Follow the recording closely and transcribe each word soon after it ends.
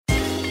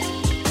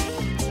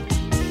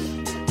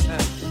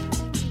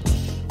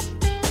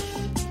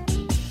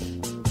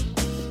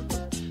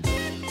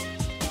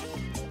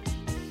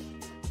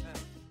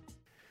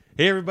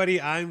Hey everybody,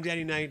 I'm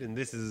Danny Knight, and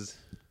this is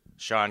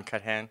Sean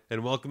Cuthan,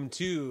 and welcome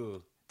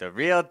to the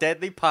Real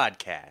Deadly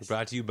Podcast.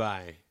 brought to you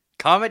by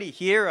Comedy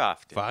here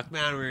often. Fuck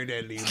Man, we're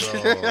deadly, bro.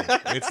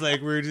 It's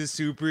like we're just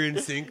super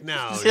in sync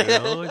now, you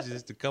know?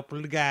 Just a couple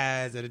of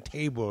guys at a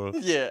table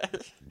Yeah.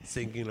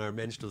 syncing our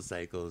menstrual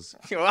cycles.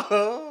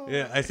 Whoa.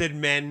 Yeah, I said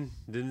men,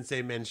 didn't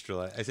say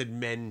menstrual. I said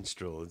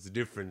menstrual. It's a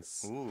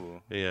difference.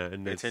 Ooh. Yeah,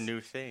 and It's a new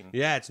thing.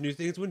 Yeah, it's a new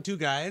thing. It's when two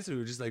guys who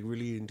are just like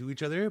really into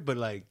each other, but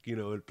like, you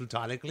know,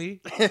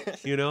 platonically,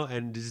 you know,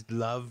 and just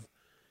love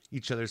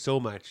each other so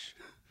much.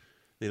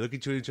 They look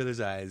into each other's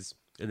eyes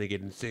and they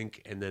get in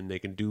sync, and then they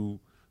can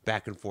do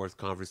back and forth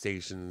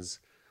conversations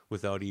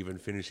without even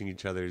finishing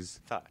each other's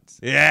Thoughts.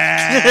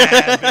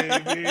 Yeah,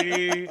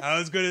 baby. I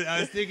was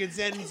thinking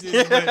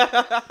sentences,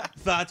 but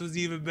thoughts was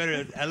even better.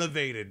 It's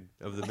elevated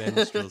of the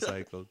menstrual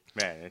cycle.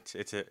 Man,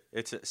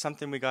 it's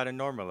something we gotta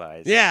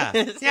normalize. Yeah,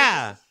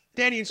 yeah.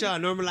 Danny and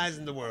Sean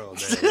normalizing the world,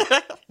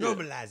 man.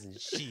 Normalizing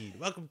shit.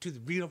 Welcome to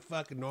the Real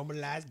Fucking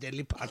Normalized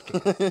Deadly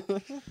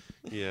Podcast.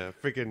 Yeah,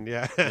 freaking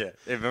yeah. Yeah.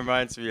 It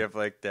reminds me of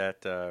like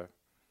that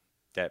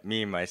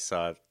meme I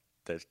saw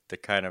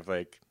that kind of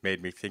like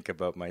made me think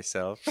about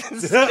myself.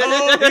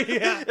 Oh,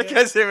 yeah.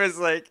 Because it was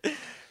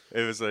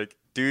like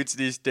dudes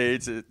these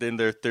days in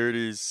their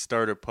 30s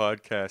start a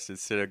podcast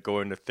instead of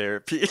going to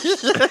therapy.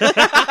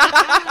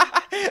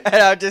 And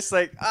I'm just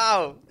like,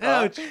 oh,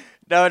 Ouch.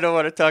 Now I don't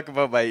want to talk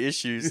about my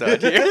issues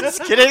out here.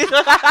 Just kidding.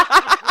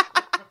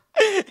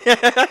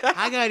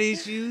 I got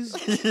issues.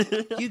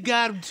 You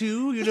got them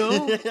too, you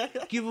know?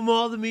 Give them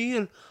all to me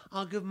and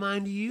I'll give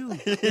mine to you.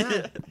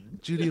 Yeah.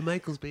 Julia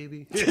Michaels,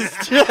 baby.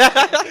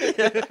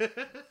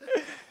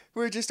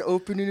 We're just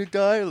opening a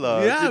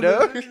dialogue, Yeah, you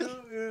know?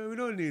 man, we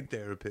don't need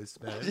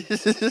therapists, man.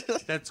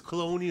 That's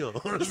colonial.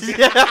 Trying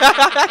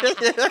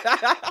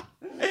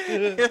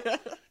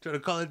to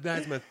call it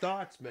back my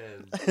thoughts,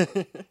 man.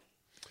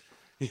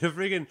 Yeah,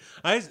 freaking.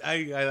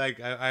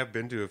 I've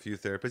been to a few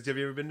therapists. Have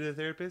you ever been to a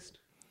therapist?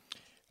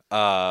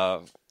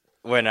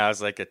 When I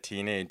was like a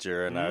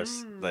teenager and I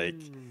was like,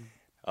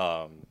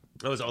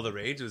 That was all the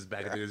rage. It was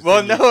back in the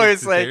well, no,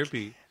 it's like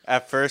therapy.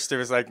 At first it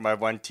was like my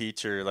one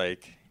teacher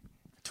like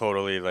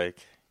totally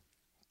like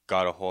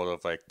got a hold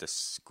of like the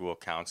school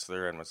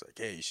counselor and was like,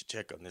 hey, you should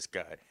check on this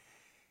guy.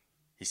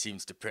 He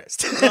seems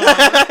depressed.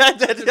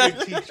 That's a good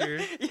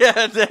teacher. Yeah,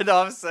 and then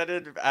all of a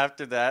sudden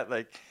after that,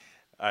 like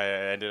I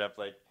ended up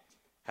like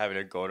having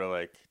to go to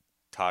like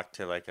talk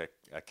to like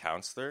a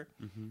counselor.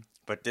 Mm-hmm.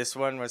 But this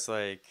one was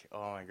like,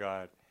 oh my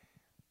God.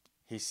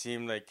 He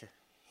seemed like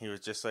he was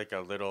just like a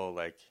little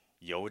like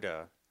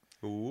Yoda.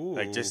 Ooh.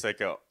 Like just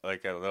like a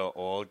little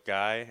old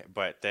guy.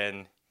 But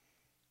then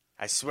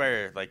I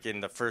swear, like in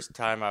the first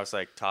time I was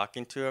like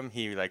talking to him,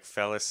 he like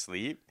fell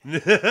asleep.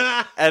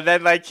 And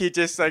then like he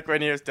just like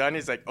when he was done,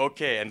 he's like,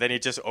 okay. And then he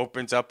just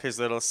opens up his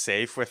little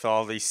safe with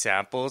all these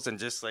samples and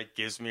just like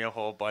gives me a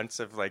whole bunch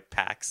of like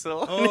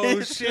Paxil.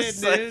 Oh shit,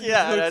 dude. Like,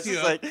 yeah, that's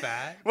just like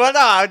fat. well, no,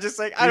 I'm just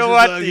like I don't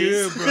want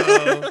these. Here,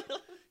 bro.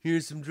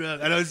 Here's some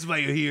drugs. I know this is why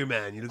you're here,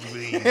 man. You're looking for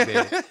these,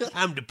 man.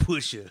 I'm the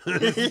pusher.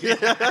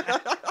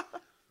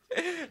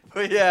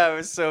 But yeah, it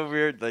was so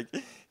weird. Like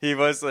he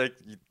was like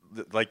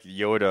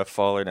Yoda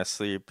falling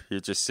asleep. He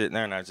was just sitting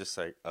there, and I was just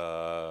like,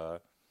 I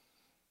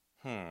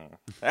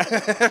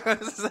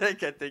was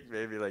like, I think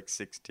maybe like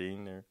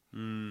 16 or.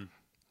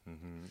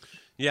 Mm-hmm.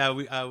 Yeah,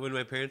 we when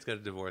my parents got a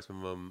divorce, my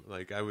mom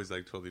I was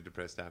like totally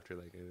depressed after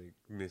I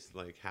missed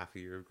like half a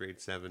year of grade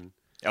 7.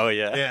 Oh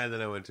yeah. Yeah, and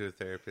then I went to a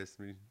therapist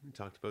and we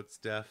talked about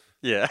stuff.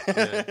 Yeah.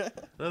 And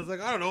I was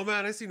like, I don't know,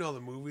 man. I've seen all the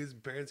movies.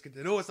 Parents get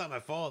to know it's not my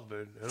fault,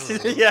 but I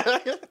don't know. Yeah. I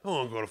don't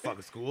want to go to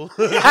fucking school.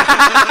 I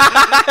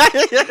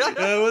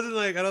wasn't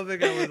like, I don't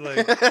think I was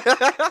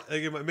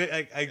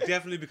I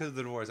definitely, because of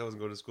the divorce, I wasn't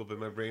going to school, but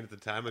my brain at the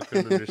time, I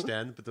couldn't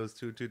understand, put those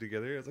two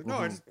together. I was like, no,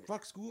 I just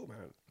fuck school,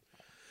 man.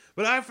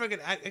 But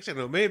actually, I don't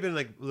know, it may have been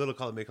like little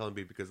column A, column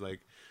B, because like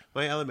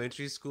my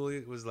elementary school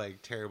was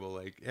like terrible.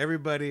 Like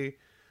everybody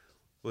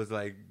was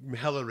like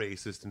hella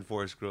racist in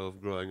Forest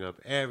Grove growing up.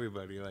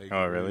 Everybody, like,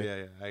 oh really?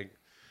 Yeah. It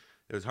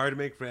was hard to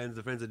make friends.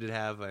 The friends I did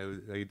have, I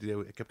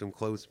kept them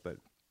close, but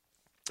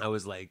I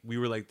was like, we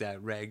were like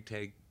that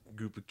ragtag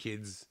group of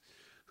kids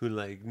who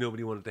like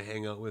nobody wanted to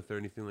hang out with or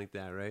anything like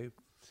that, right?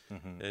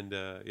 Mm-hmm. And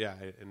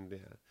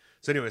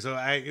So anyway,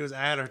 I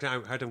had a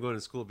hard time going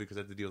to school because I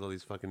had to deal with all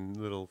these fucking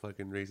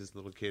racist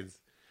little kids.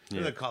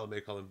 Yeah. Like column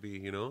A, column B,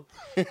 you know.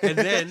 And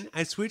then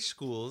I switched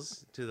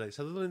schools to like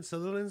Sutherland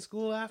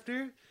school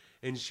after.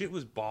 And shit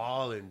was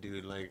balling,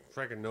 dude. Like,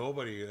 freaking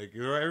nobody. Like,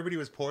 everybody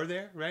was poor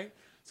there, right?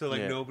 So,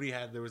 like, nobody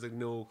there was, like,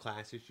 no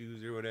class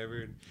issues or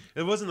whatever. And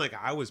it wasn't like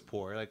I was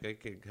poor. Like, I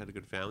had a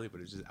good family, but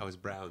it's just, I was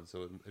brown.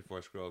 So, at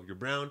Forest Grove, you're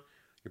brown,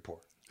 you're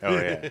poor. Oh,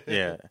 yeah.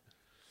 Yeah.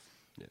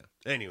 Yeah.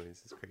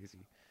 Anyways, it's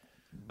crazy.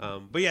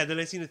 But yeah, then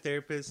I seen a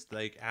therapist,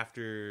 like,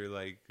 after,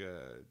 like,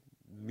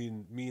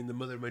 me and the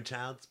mother of my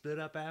child split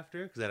up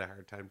after, because I had a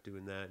hard time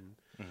doing that. And,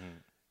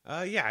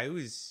 yeah, it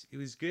was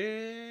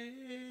good.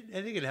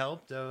 I think it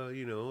helped.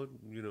 You know,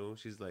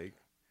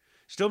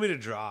 she told me to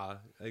draw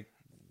like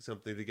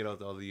something to get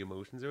out all the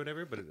emotions or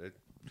whatever. But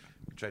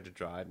tried to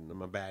draw it, and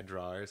I'm a bad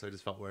drawer, so I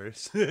just felt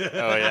worse. Oh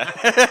yeah.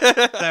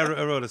 I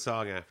wrote a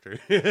song after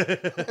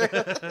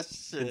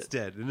Shit.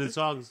 instead, and it's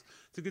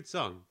a good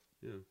song.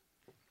 Yeah.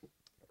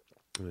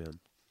 Oh, yeah.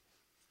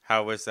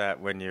 How was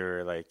that when you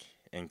were like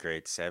in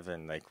grade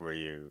 7? Like, were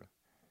you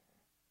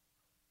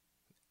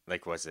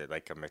like, was it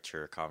like a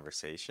mature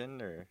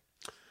conversation or?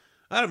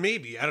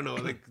 Maybe. I don't know.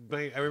 Like,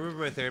 I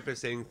remember my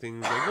therapist saying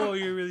things like, "Oh,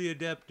 you're really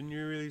adept and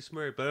you're really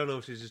smart," but I don't know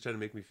if she's just trying to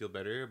make me feel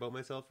better about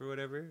myself or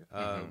whatever.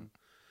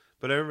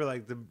 But I remember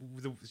like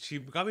she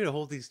got me to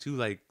hold these two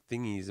like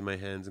thingies in my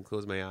hands and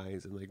close my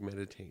eyes and like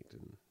meditate,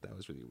 and that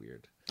was really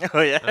weird.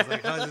 Oh yeah. I was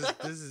like, "Oh,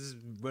 this is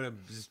when I'm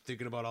just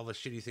thinking about all the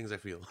shitty things I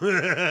feel."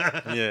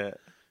 Yeah.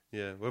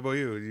 Yeah. What about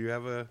you? Do you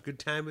have a good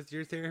time with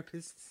your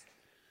therapists?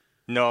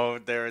 No,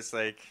 there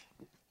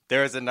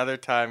was another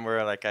time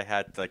where like I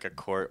had like a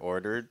court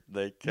ordered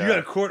like. You got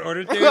a court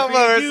ordered therapy?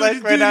 Well, Dude, like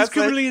this when dude I is was,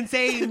 criminally like-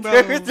 insane, bro.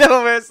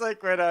 No, it's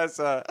like when I was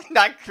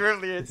not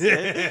criminally insane.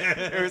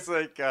 It was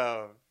like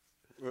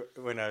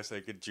when I was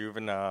like a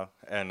juvenile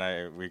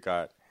and we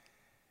got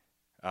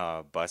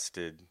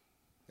busted.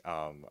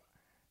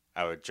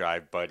 I would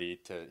drive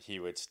Buddy he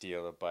would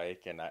steal a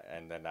bike and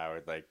then I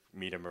would like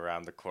meet him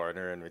around the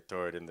corner and we'd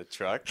throw it in the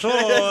truck.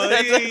 Oh,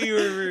 hey, you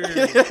were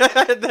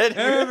And then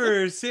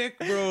ever sick,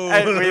 bro.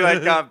 and we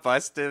like got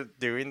busted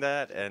doing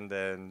that, and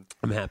then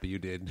I'm happy you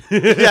did.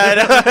 yeah,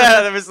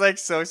 I know. It was like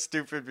so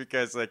stupid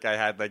because like I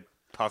had like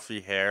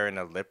puffy hair and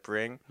a lip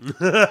ring,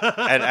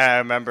 and I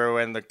remember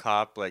when the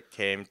cop like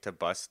came to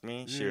bust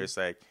me, she was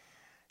like,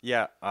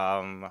 "Yeah,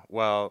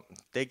 well,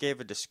 they gave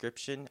a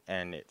description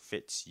and it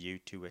fits you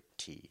to a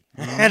T,"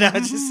 and I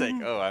was just like,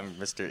 "Oh, I'm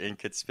Mr.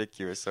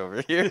 Inconspicuous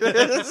over here."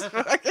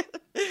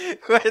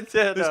 But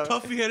then, This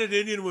puffy-headed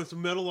Indian with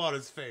some metal on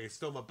his face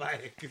stole my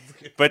bike.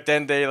 But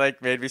then they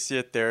like made me see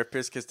a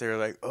therapist because they were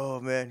like, "Oh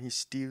man, he's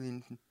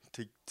stealing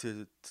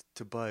to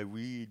buy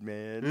weed,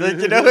 man." Like,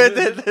 you know, and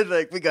then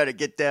like we got to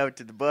get down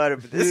to the bottom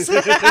of this.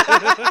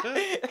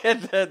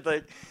 And then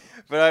like,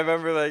 but I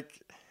remember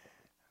like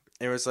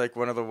it was like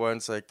one of the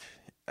ones like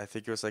I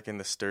think it was like in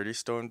the Sturdy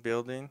Stone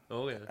building.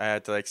 Oh yeah. I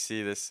had to like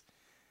see this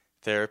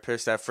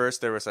therapist. At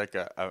first there was like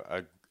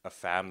a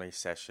family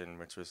session,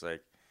 which was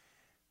like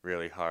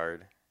really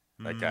hard.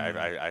 Like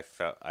I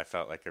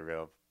felt like a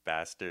real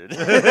bastard in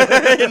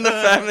the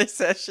family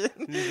session.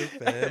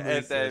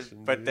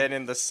 But then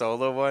in the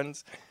solo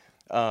ones,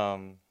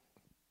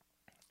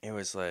 it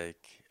was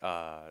like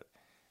I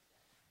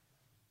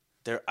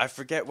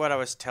forget what I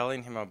was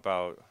telling him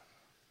about,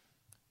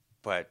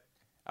 but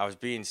I was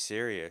being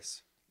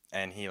serious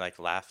and he like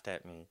laughed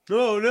at me.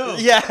 Oh no.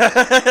 Yeah.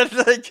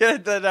 Like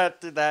and then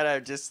after that I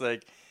just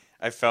like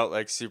I felt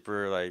like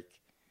super like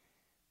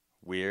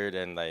weird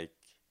and like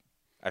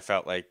I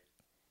felt like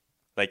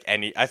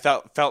I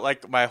felt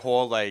like my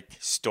whole like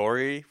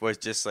story was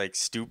just like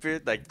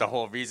stupid. Like the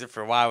whole reason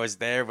for why I was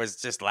there was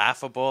just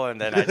laughable, and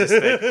then I just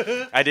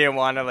like I didn't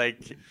want to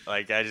like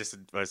I just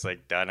was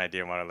like done. I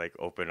didn't want to like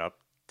open up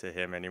to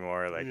him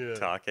anymore, like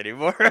talk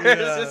anymore.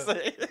 It's just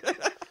like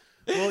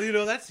Well, you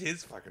know, that's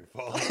his fucking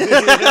fault.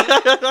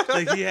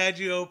 Like he had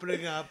you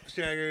opening up,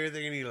 sharing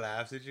everything, and he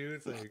laughs at you.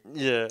 It's like,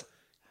 yeah.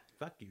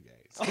 fuck you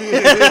guys.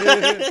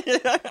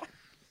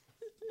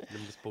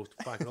 I'm just supposed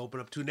to fucking open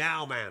up to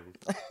now, man.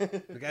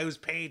 The guy who's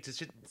paid to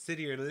sit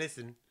here and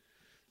listen,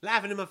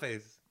 laughing in my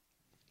face.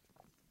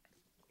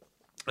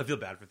 I feel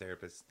bad for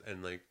therapists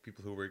and like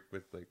people who work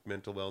with like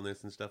mental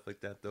wellness and stuff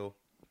like that, though.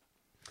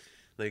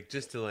 Like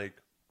just to like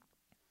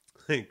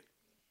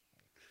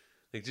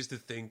just to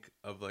think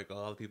of like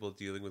all the people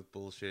dealing with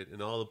bullshit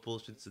and all the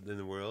bullshits in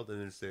the world,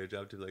 and it's their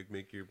job to like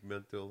make your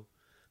mental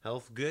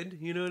health good.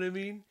 You know what I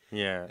mean?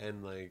 Yeah.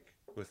 And like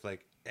with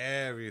like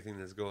everything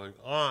that's going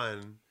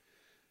on.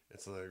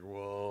 It's like,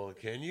 well,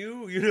 can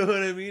you? You know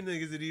what I mean? Like,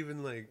 is it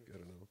even like, I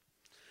don't know.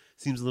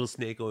 Seems a little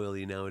snake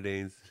oily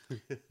nowadays.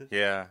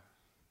 Yeah.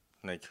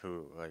 Like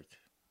who, like,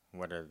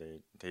 what are they?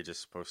 They just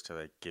supposed to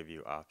like give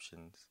you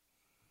options?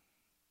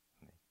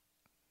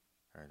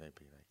 Or they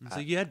be like, It's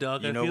like, yeah,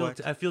 dog, I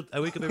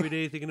wake up every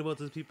day thinking about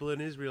those people in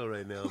Israel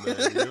right now, man,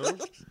 you know?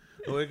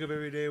 I wake up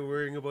every day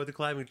worrying about the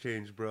climate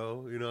change,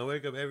 bro. You know, I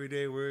wake up every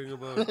day worrying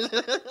about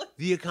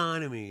the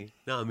economy.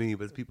 Not me,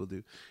 but people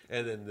do.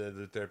 And then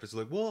the therapist is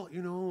like, well,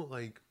 you know,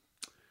 like,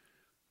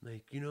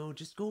 you know,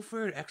 just go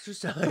for an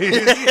exercise.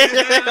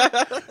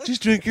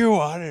 Just drink your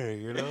water,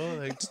 you know?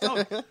 Like, just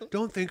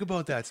don't think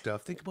about that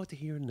stuff. Think about the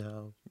here and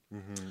now.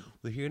 Mm-hmm.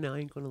 The here and now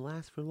ain't going to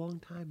last for a long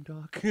time,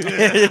 doc.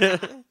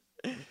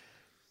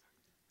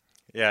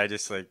 yeah, I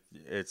just like,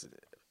 it's,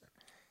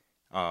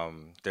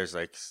 there's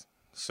like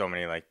so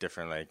many like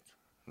different like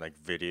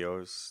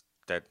videos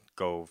that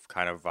go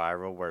kind of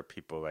viral where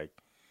people like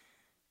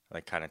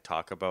kind of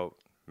talk about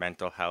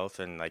mental health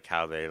and like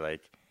how they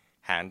like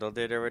handled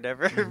it or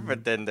whatever. Mm-hmm.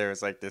 But then there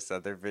was like this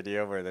other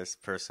video where this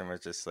person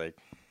was just like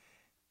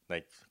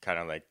kind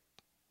of like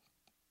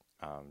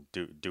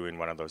doing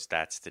one of those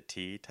that's the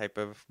tea type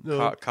of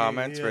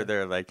comments where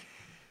they're like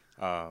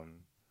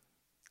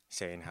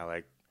saying how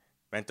like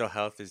mental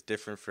health is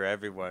different for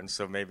everyone.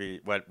 So maybe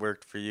what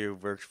worked for you,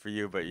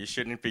 but you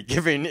shouldn't be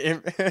giving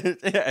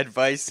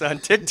advice on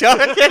TikTok.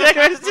 And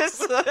it was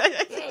just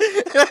like...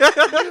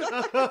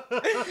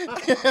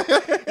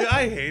 Yeah,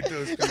 I hate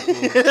those people.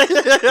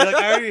 Like,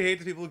 I already hate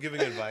the people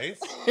giving advice,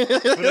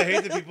 but I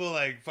hate the people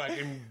like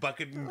fucking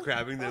bucket and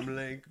crabbing them.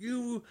 Like,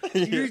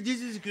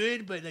 this is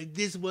good, but like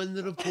this one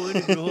little point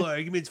of the whole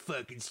argument's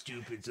fucking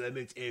stupid. So that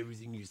makes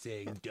everything you're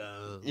saying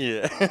dumb.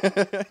 Yeah.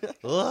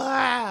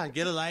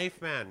 Get a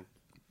life, man.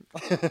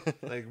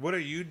 Like, what are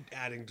you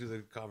adding to the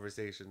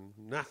conversation?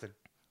 Nothing.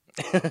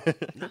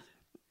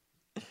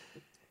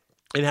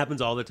 It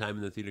happens all the time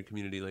in the theater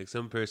community. Like,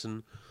 some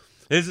person,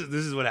 this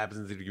is what happens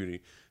in the theater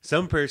community.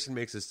 Some person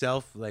makes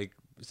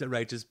a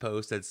righteous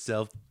post that's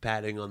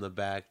self-patting on the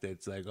back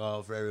that's like,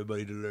 oh, for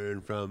everybody to learn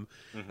from.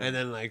 Mm-hmm. And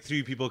then like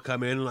 3 people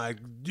come in like,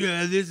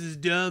 yeah, this is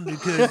dumb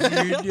because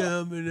you're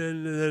dumb.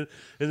 And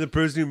the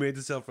person who made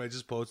the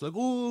self-righteous post like,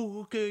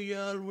 oh, okay,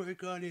 yeah, I'll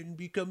work on it and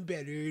become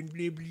better and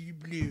blah, blah,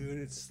 blah.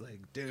 And it's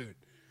like, dude.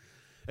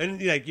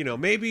 And like, you know,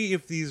 maybe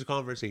if these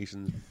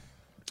conversations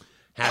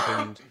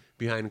happened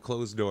behind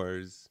closed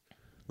doors,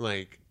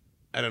 like,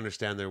 I'd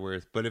understand their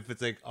worth. But if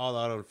it's like all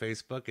out on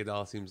Facebook, it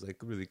all seems like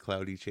really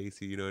cloudy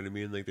chasey. You know what I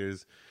mean? Like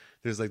there's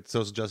like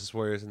social justice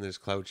warriors and there's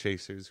cloud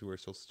chasers who are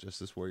social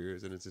justice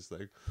warriors, and it's just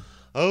like,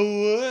 oh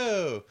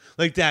whoa,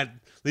 like that.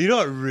 You know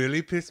what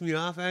really pissed me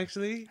off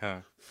actually? Huh.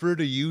 For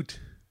the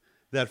Ute,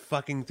 that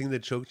fucking thing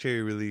that Choke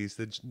Cherry released.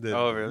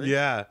 Oh really?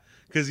 Yeah,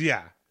 because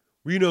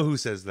we know who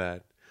says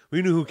that.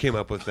 We knew who came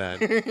up with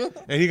that.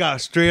 And he got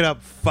straight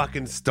up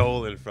fucking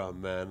stolen from,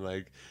 man.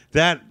 Like,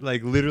 that,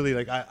 like, literally,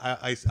 like,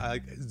 I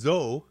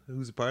Zoe,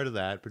 who's a part of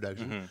that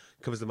production,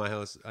 comes to my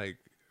house, like,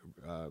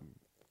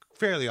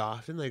 fairly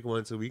often, like,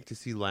 once a week to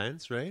see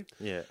Lance, right?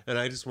 Yeah. And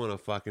I just want to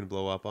fucking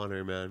blow up on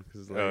her, man.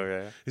 Cause, like,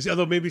 yeah.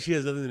 Although maybe she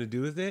has nothing to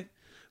do with it.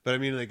 But, I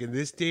mean, like, in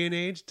this day and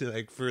age, to,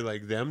 like, for,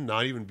 like, them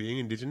not even being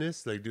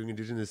indigenous, like, doing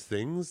indigenous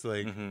things,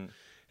 like...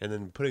 And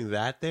then putting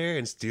that there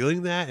and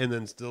stealing that and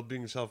then still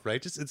being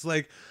self-righteous. It's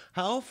like,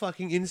 how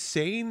fucking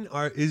insane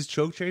is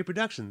Choke Cherry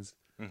Productions?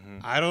 Mm-hmm.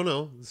 I don't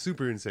know.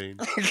 Super insane.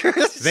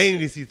 They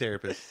need to see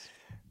therapists.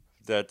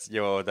 That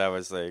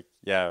was like,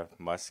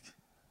 Musk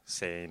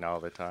saying all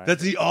the time.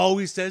 He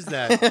always says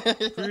that.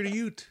 For the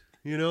Ute,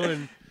 you know?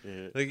 And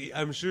like,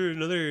 I'm sure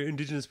another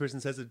indigenous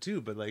person says it too,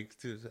 but like,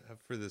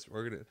 for this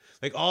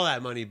like, all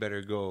that money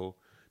better go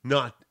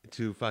not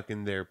to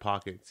fucking their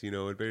pockets, you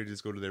know. It better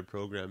just go to their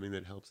programming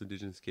that helps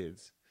indigenous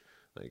kids.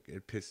 Like,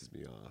 it pisses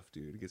me off,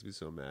 dude. It gets me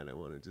so mad. I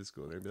want to just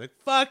go there and be like,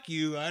 fuck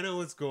you, I know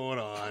what's going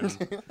on.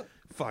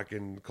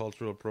 Fucking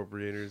cultural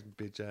appropriators,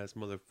 bitch ass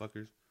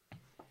motherfuckers.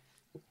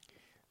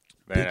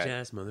 Bitch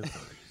ass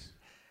motherfuckers.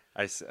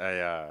 I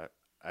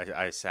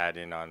sat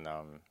in on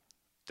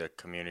the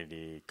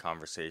community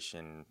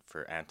conversation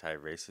for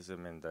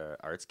anti-racism in the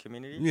arts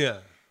community.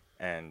 Yeah.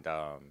 And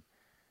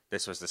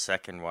this was the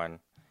second one.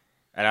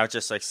 And I was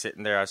just like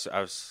sitting there.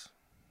 I was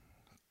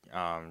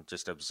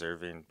just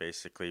observing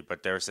basically.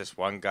 But there was this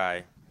one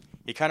guy.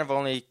 He kind of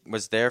only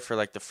was there for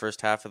like the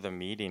first half of the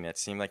meeting. It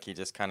seemed like he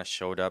just kind of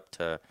showed up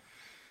to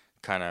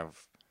kind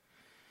of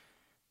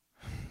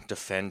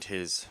defend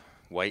his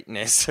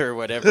whiteness or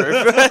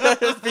whatever.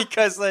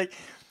 Because like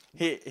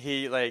he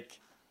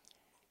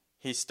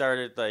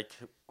started like,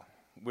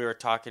 we were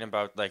talking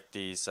about like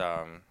these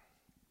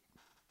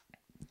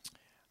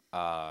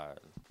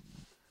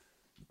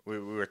we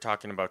were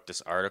talking about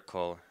this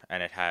article,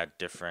 and it had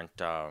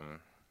different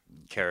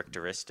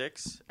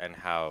characteristics, and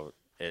how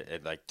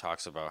it like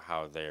talks about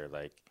how they're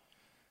like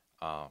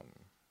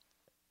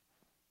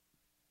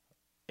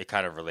it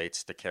kind of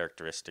relates the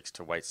characteristics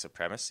to white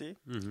supremacy,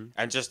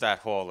 and just that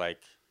whole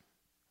like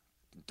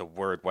the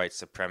word white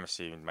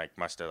supremacy like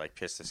must have like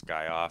pissed this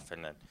guy off,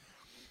 and then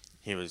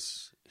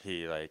his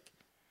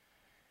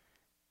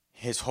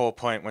whole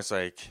point was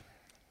like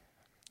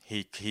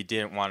he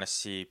didn't want to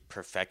see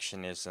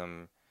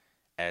perfectionism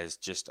as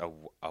just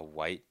a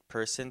white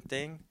person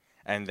thing.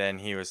 And then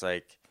he was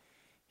like,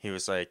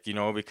 you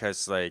know,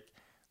 because like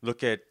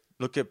look at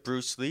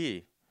Bruce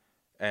Lee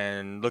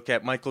and look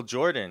at Michael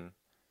Jordan.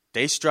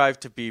 They strive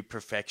to be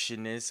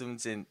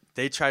perfectionisms, and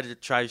they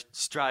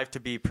strive to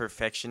be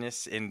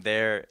perfectionists in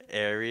their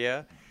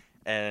area,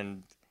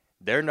 and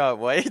they're not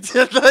white.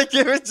 Like,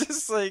 it was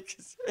just like,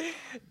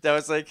 that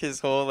was like his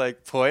whole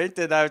like point.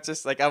 And I was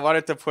just like, I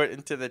wanted to put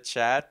into the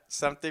chat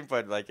something,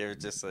 but like, it was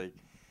just like,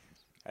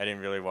 I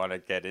didn't really want to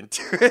get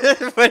into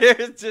it. But it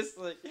was just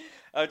like,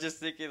 I was just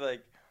thinking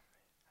like,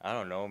 I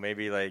don't know,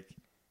 maybe like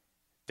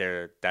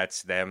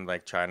that's them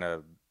like trying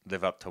to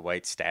live up to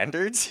white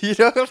standards, you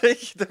know,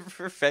 like the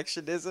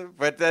perfectionism.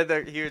 But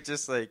then he was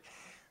just like,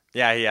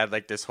 yeah, he had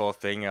like this whole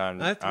thing on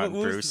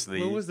Bruce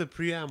Lee. What was the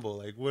preamble?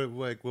 Like,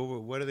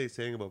 what are they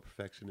saying about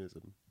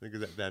perfectionism? Like,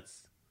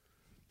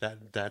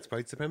 that's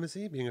white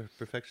supremacy, being a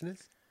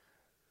perfectionist?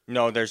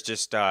 No, there's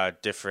just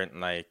different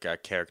like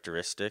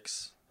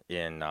characteristics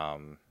in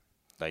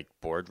like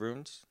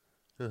boardrooms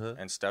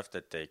and stuff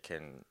that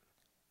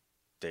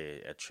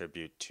they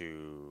attribute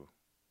to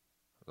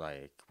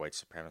like white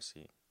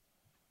supremacy.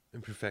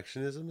 And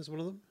perfectionism is one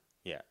of them?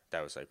 Yeah,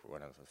 that was like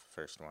one of the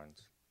first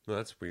ones. No,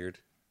 that's weird.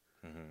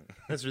 Hmm.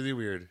 That's really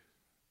weird.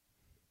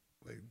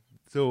 Like,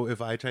 so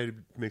if I try to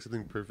make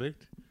something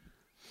perfect,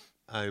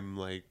 I'm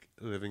like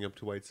living up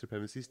to white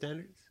supremacy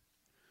standards.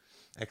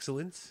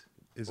 Excellence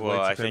is Well,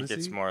 white I supremacy. think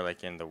it's more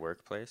like in the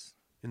workplace.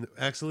 In the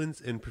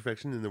excellence and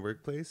perfection in the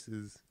workplace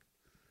is.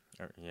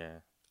 Yeah.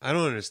 I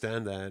don't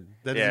understand that.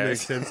 That Yeah.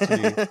 doesn't make sense to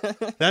me.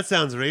 That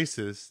sounds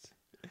racist.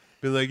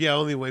 Be like, yeah,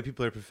 only white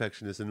people are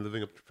perfectionists, and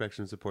living up to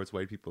perfection supports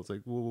white people. It's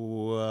like,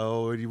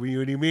 whoa, what do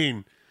you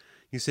mean?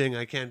 You saying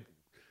I can't?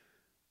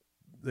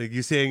 Like,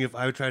 you saying if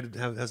I would try to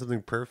have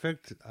something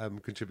perfect, I'm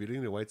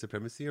contributing to white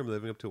supremacy, or I'm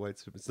living up to white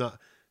supremacy?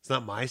 It's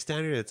not my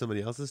standard. It's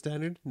somebody else's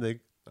standard. Like,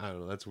 I don't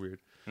know. That's weird.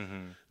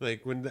 Hmm.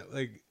 Like when that,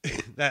 like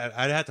that,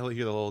 I'd have to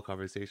hear the whole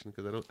conversation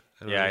because I don't.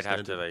 Yeah, I'd have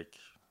understand to it. like.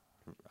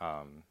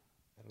 I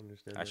don't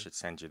understand. I that. should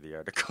send you the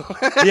article.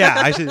 Yeah,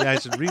 I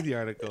should read the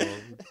article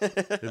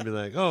and be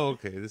like, oh,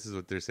 okay, this is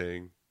what they're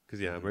saying. Because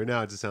yeah, right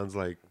now it just sounds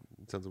weird.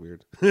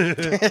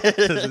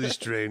 It sounds really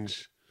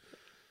strange.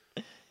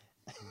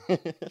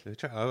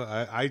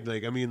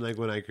 I mean, like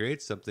when I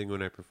create something,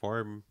 when I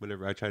perform,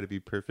 whenever I try to be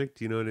perfect,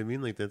 you know what I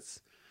mean? Like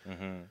that's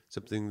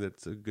something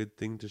that's a good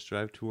thing to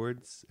strive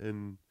towards.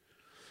 And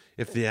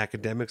if the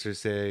academics are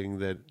saying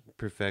that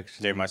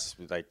perfection, They must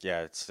like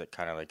it's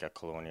kind of like a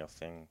colonial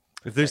thing.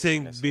 if they're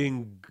saying Perfectionism.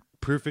 being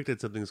perfect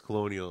at something is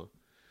colonial,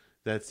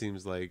 that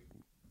seems like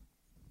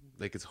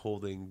it's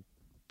holding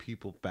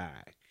people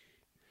back.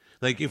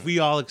 Like if we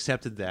all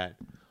accepted that,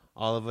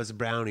 all of us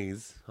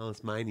brownies, all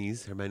us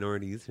minies or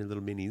minorities or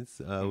little minis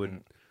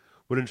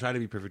wouldn't try to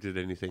be perfect at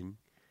anything,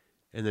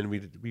 and then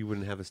we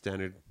wouldn't have a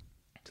standard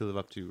to live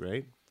up to,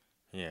 right?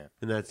 Yeah,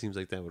 And that seems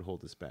like that would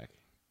hold us back.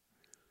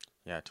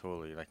 yeah,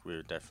 totally. Like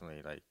we're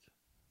definitely like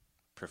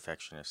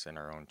perfectionists in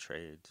our own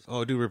trades.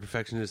 Oh, dude, we're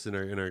perfectionists in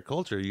our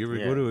culture. You ever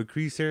Yeah. go to a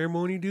Cree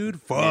ceremony,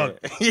 dude? Fuck.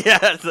 Yeah,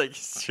 yeah, it's like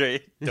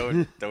straight.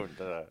 Don't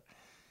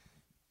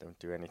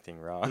do anything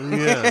wrong.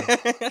 Yeah.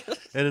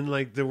 And then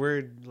like the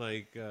word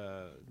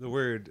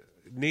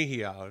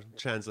Nehiyao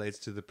translates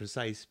to the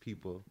precise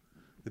people,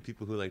 the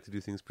people who like to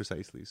do things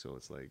precisely. So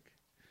it's like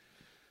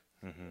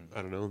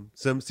I don't know.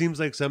 Seems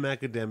like some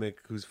academic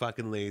who's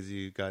fucking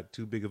lazy got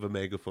too big of a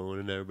megaphone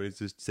and everybody's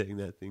just saying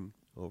that thing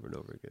over and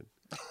over again.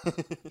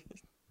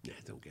 Yeah,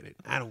 I don't get it.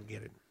 I don't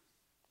get it.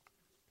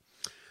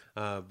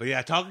 But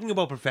yeah, talking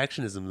about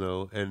perfectionism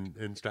though,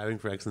 and striving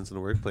for excellence in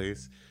the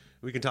workplace,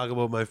 we can talk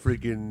about my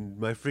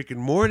freaking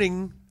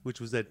morning,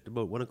 which was at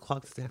about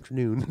 1:00 this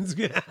afternoon.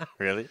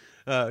 Really?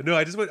 No,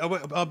 I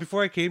went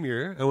before I came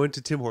here. I went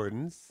to Tim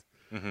Hortons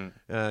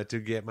to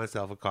get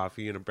myself a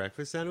coffee and a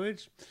breakfast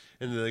sandwich,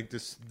 and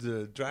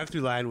the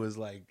drive-through line was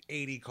like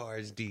 80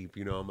 cars deep.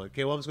 You know, I'm like,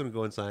 okay, well, I'm just gonna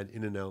go inside,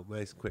 in and out,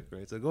 nice, quick,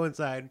 right? So I go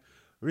inside.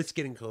 Risk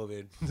getting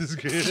COVID. This is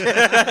good.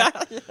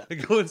 I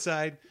go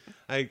inside.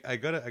 I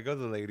go to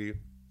the lady. I'm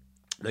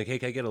like, hey,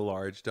 can I get a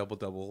large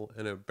double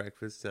and a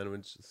breakfast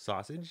sandwich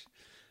sausage?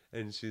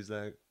 And she's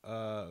like,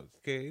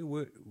 okay,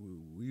 what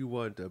you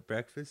want? A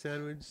breakfast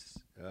sandwich?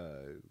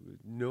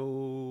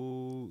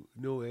 No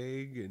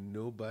egg and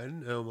no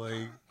bun. And I'm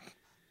like,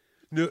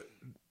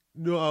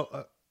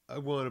 no. I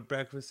want a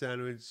breakfast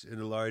sandwich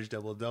and a large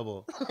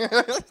double.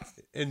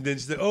 And then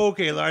she's like, oh,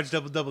 okay, large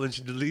double. And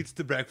she deletes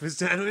the breakfast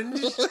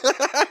sandwich.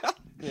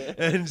 Yeah.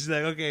 And she's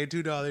like, okay,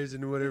 $2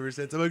 and whatever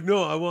cents. I'm like,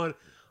 no, I want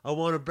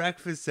a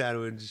breakfast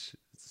sandwich,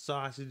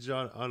 sausage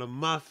on a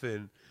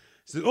muffin.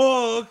 She's like,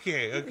 oh,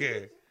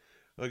 okay.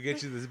 I'll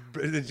get you this.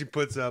 And then she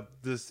puts up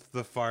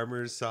the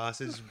farmer's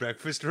sausage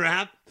breakfast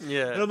wrap.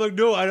 Yeah. And I'm like,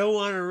 no, I don't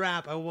want a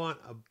wrap. I want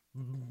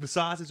a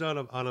sausage on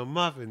a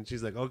muffin.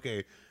 She's like,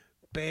 okay,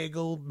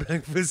 bagel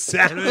breakfast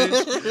sandwich.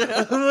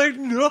 I'm like,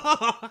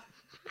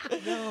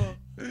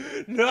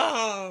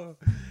 no.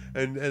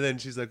 And then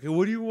she's like, hey,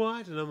 what do you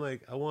want? And I'm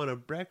like, I want a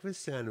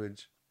breakfast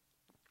sandwich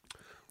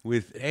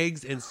with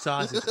eggs and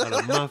sausage on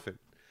a muffin.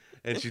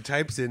 And she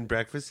types in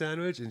breakfast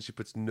sandwich and she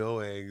puts no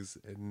eggs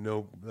and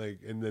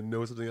and then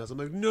no something else. I'm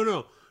like,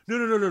 no.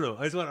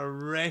 I just want a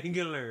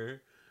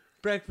regular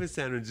breakfast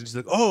sandwich. And she's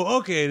like, oh,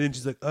 okay. And then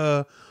she's like,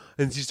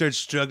 and she starts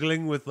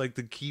struggling with like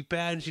the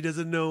keypad and she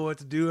doesn't know what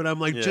to do. And I'm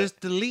like, just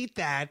delete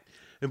that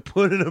and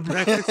put in a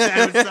breakfast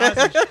sandwich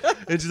sausage.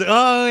 And she's like,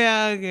 oh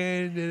yeah,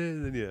 okay. And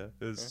then it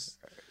was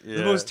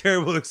the most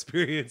terrible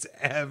experience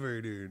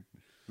ever, dude.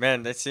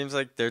 Man, it seems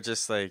like they're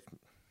just like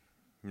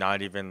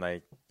not even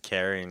like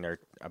caring or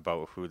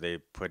about who they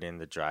put in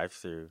the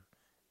drive-through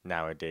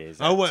nowadays.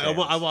 I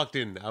walked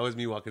in. I was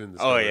me walking in the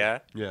store. Oh yeah,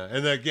 yeah,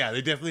 and like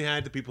they definitely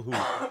had the people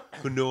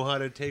who know how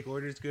to take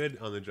orders good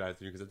on the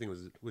drive-through because I think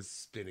it was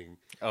spinning.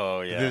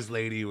 Oh yeah, this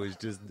lady was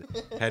just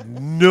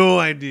had no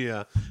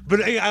idea.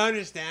 But I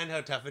understand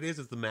how tough it is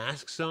with the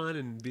masks on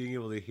and being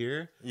able to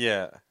hear.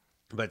 Yeah,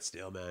 but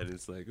still, man,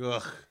 it's like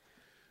ugh.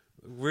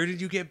 Where did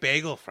you get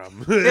bagel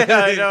from? Yeah,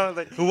 I know.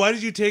 Like, why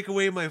did you take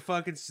away my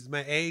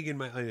egg and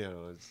my?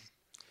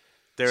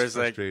 It's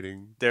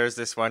frustrating. There was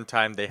this one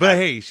time But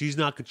hey, she's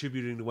not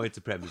contributing to white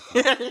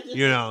supremacy.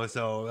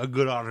 So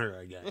good on her,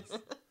 I guess.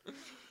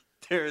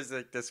 There was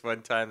like this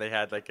one time they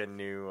had like a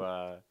new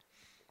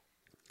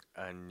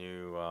a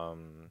new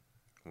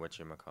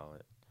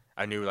whatchamacallit,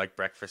 a new like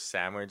breakfast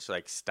sandwich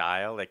like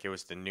style, like it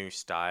was the new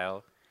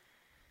style,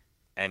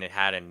 and it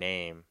had a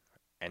name,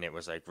 and it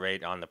was like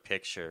right on the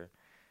picture,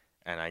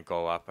 and I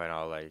go up and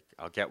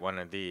I'll get one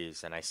of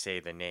these, and I say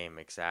the name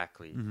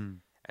exactly,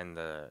 and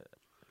the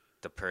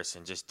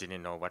person just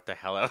didn't know what the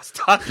hell I was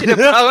talking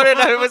about, and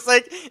I was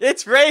like,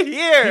 it's right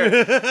here,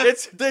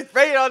 it's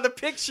right on the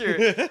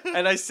picture,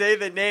 and I say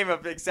the name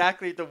of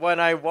exactly the one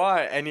I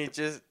want, and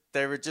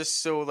they were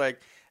just so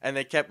like, and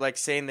they kept like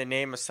saying the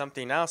name of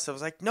something else. I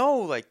was like, no,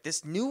 like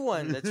this new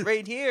one that's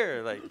right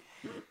here, like,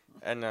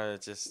 and I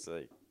was just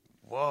like,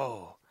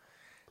 whoa.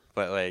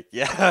 But like,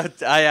 yeah,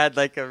 I had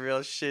like a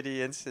real shitty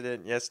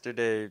incident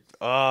yesterday.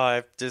 Oh,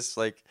 I just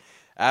like,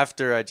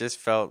 after I just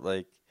felt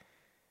like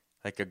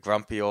a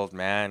grumpy old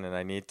man, and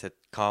I need to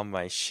calm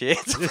my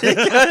shit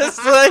because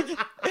like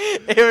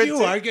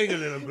you are getting a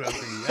little grumpy.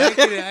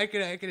 I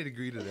can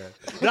agree to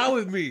that. Not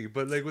with me,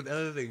 but like with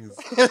other things.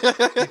 You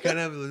kind of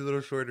have a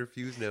little shorter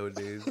fuse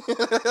nowadays.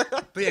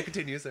 But yeah,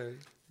 continue. Sorry.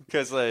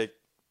 Because like,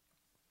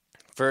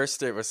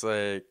 first it was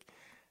like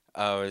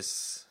I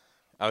was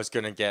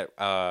gonna get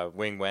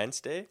Wing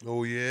Wednesday.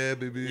 Oh yeah,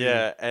 baby.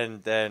 Yeah,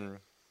 and then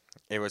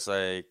it was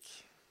like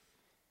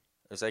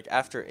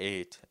after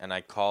 8, and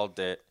I called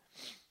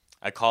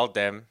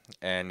them,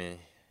 and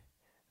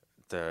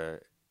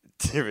there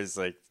was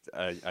like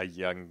a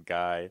young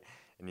guy,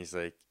 and he's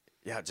like,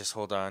 yeah, just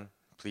hold on,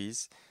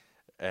 please.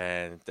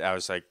 And I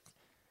was like,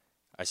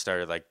 I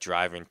started like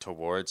driving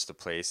towards the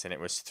place, and it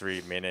was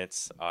 3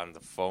 minutes on the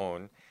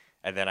phone.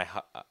 And then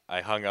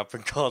I hung up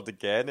and called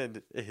again,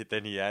 and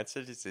then he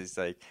answered. He's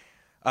like,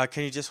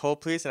 can you just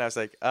hold, please? And I was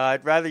like,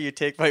 I'd rather you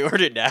take my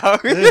order now.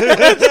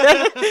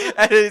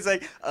 And he's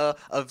like,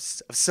 I'm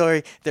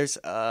sorry, there's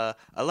a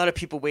lot of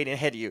people waiting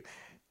ahead of you.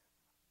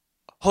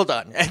 Hold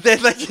on. And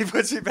then like he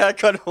puts me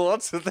back on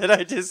hold, so then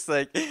I just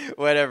like,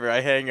 whatever,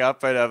 I hang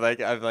up, and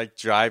I'm like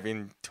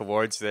driving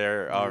towards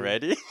there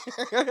already.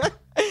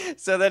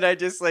 So then I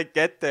just like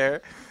get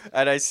there,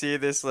 and I see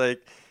this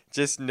like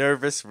just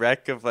nervous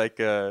wreck of like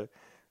a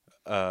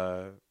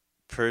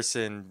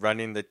person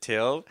running the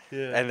till,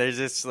 and they're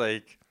just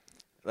like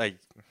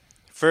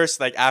first,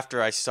 like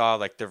after I saw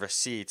like the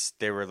receipts,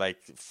 they were like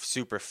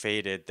super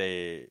faded.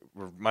 They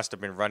must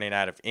have been running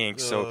out of ink,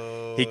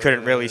 so he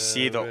couldn't really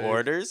see the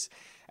orders,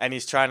 and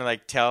he's trying to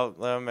like tell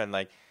them, and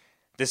like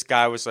this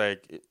guy was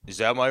like, is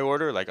that my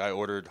order? Like, I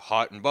ordered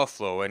hot and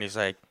buffalo, and he's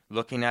like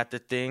looking at the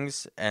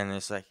things, and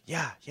it's like,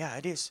 yeah,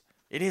 it is.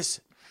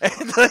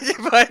 And like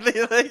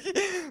finally, like,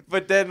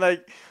 but then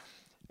like,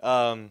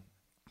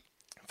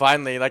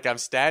 finally, like I'm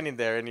standing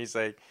there, and he's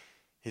like,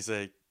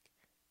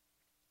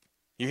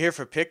 you here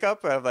for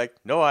pickup? And I'm like,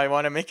 no, I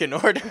want to make an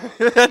order.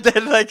 And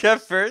then like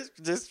at first,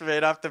 just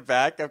right off the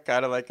back, I'm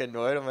kind of like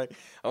annoyed. I'm like,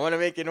 I want to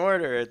make an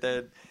order. And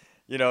then,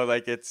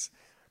 like it's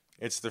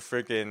the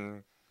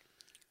freaking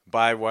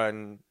buy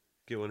one,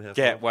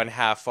 get one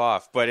half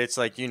off. But it's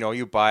like,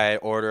 you buy an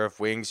order of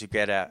wings, you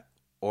get an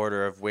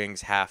order of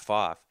wings half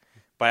off.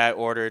 But I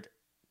ordered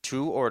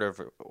 2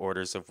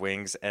 orders of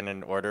wings and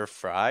an order of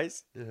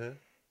fries. Uh-huh.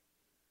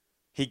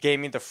 He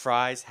gave me the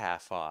fries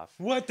half off.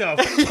 What the?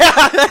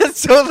 Yeah.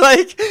 So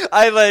like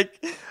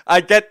I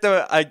get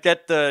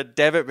the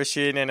debit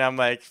machine, and I'm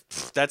like,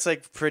 that's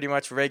like pretty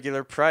much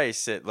regular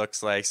price, it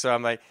looks like. So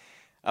I'm like,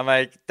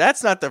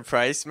 that's not the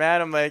price,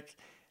 man. I'm like,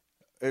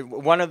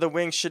 one of the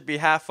wings should be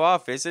half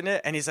off, isn't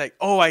it? And he's like,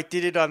 oh, I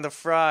did it on the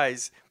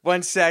fries.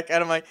 1 sec.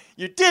 And I'm like,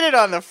 you did it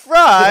on the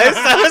fries?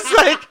 I was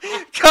like,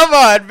 come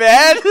on,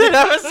 man. And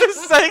I was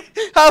just like,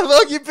 how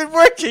long you been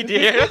working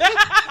here?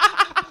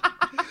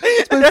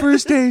 It's my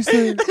first day,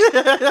 sir.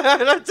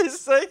 And I'm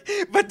just like,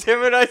 but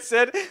then when I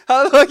said,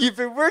 how long you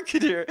been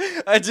working here?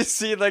 I just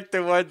see like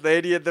the one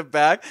lady in the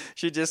back.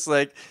 She just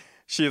like,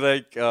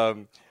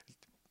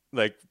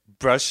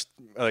 pushed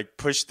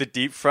the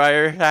deep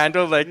fryer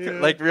handle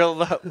like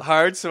real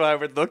hard, so I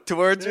would look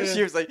towards her.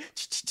 She was like,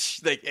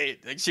 hey,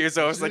 like she was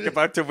almost like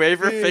about to wave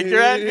her finger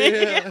at me.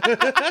 And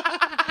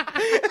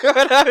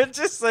I was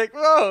just like,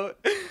 whoa.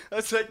 I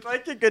was like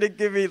you're gonna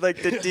give me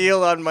like the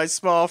deal on my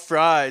small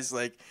fries,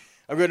 like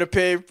I'm gonna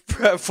pay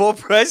full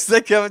price.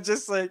 Like I was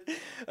just like,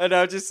 and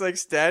I was just like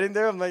standing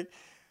there. I'm like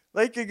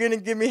you're gonna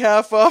give me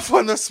half off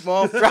on the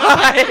small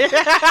fry.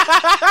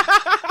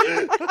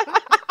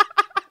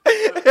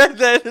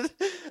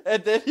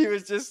 And then he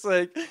was just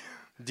like,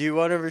 do you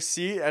want a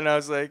receipt? And I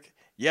was like,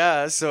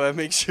 yeah. So I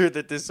make sure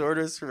that this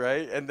order's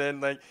right. And then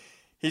like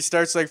he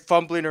starts like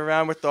fumbling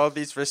around with all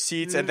these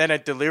receipts, and then a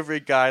delivery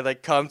guy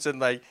like comes and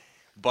like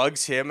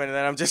bugs him, and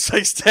then I'm just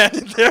like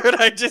standing there, and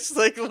I just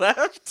like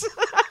left.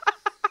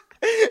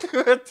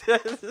 But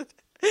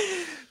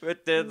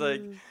then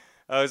like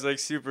I was like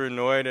super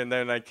annoyed, and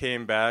then I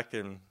came back,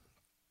 and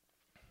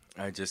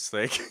I just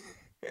like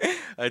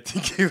I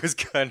think he was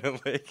kind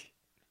of like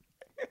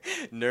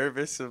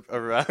nervous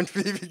around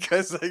me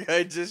because like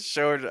I just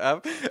showed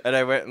up, and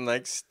I went and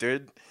like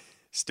stood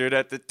stood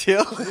at the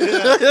till.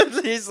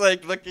 He's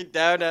like looking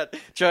down at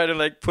trying to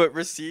like put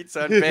receipts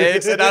on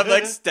bags, and I'm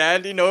like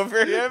standing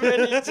over him,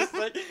 and he's just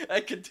like, I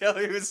could tell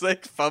he was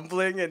like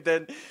fumbling, and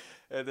then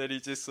he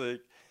just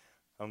like,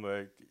 I'm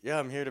like, yeah,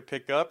 I'm here to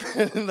pick up,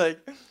 and like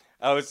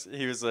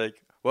he was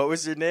like, what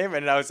was your name?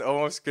 And I was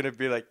almost gonna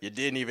be like, you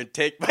didn't even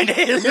take my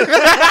name.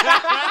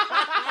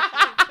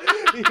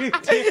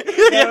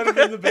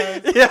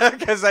 Yeah,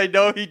 because I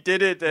know he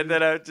did it, and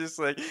then I was just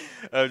like,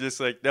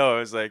 no, I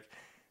was like,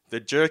 the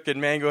jerk and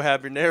mango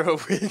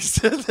habanero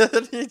wings. And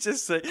then he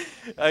just like,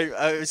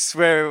 I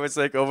swear it was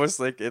like almost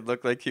like it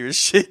looked like he was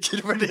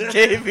shaking when he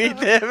gave me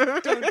them.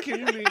 Don't kill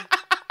me,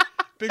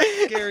 big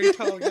scary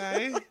tall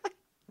guy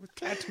with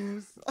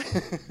tattoos.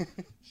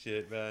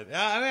 Shit, man.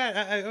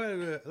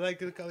 I like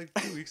 2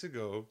 weeks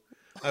ago,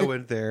 I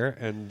went there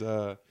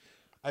and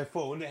I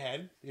phoned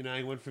ahead. You know,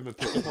 I went from a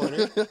pickup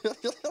order,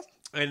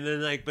 and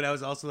then but I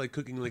was also like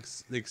cooking like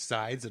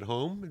sides at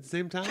home at the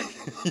same time.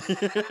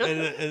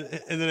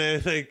 and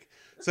then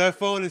so I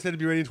phoned and said to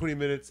be ready in 20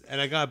 minutes, and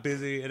I got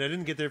busy and I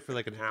didn't get there for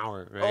like an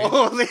hour. Right?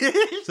 Holy!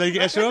 So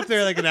I show up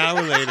there like an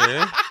hour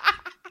later.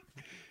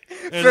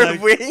 And for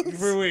wings?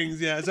 For wings,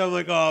 yeah. So I'm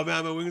like, oh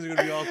man, my wings are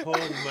gonna be all cold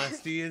and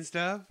musty and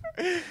stuff.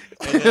 And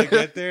then I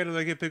get there and I'm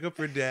like, I pick up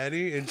for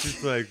Danny, and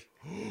she's like,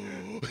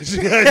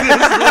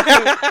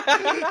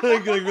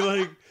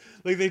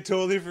 like they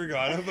totally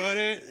forgot about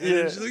it. And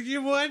then she's like,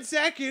 you 1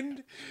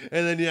 second.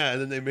 And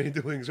then they made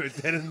the wings right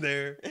then and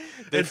there.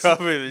 They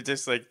probably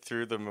just like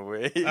threw them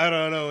away. I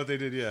don't know what they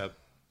did, yeah.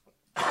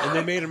 And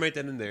they made them right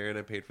then and there, and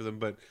I paid for them,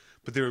 but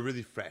they were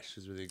really fresh. It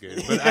was really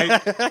good.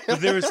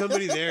 But there was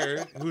somebody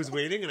there who was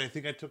waiting, and I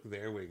think I took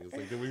their wings,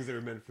 like the wings that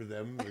were meant for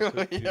them.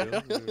 Cooked, you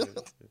know?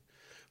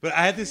 But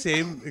I had the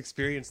same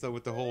experience though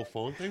with the whole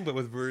phone thing, but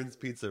with Vern's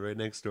Pizza right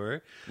next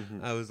door.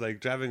 Mm-hmm. I was like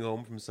driving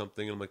home from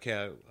something, and I'm like,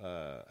 yeah,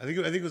 I think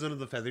it was one of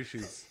the feather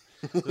shoots.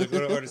 Like, go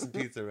to order some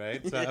pizza,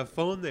 right? So I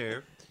phoned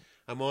there.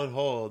 I'm on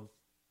hold.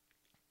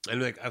 And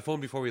like I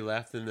phoned before we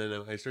left, and then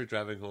I started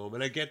driving home,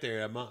 and I get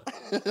there, I'm on,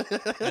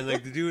 and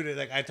like the dude,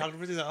 like I talked to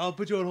him, he's like, I'll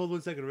put you on hold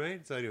 1 second,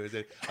 right? So anyways,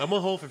 I'm on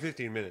hold for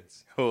 15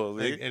 minutes.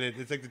 Holy! Like, and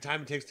it's like the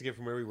time it takes to get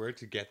from where we were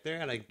to get there,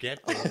 and I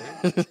get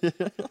there,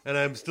 and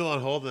I'm still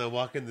on hold, and I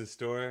walk in the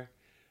store,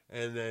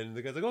 and then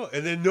the guy's like, oh,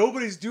 and then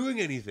nobody's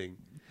doing anything.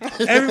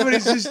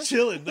 Everybody's just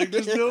chilling. Like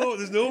there's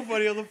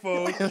nobody on the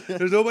phone.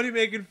 There's nobody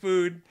making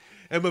food.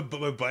 And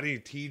my buddy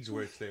Tej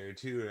works there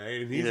too,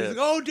 right? And he's like,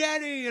 "Oh,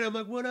 Daddy," and I'm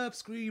like, "What up,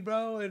 Scree,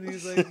 bro?" And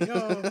he's like,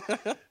 "Yo,"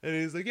 and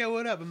he's like, "Yeah,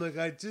 what up?" I'm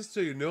like, just so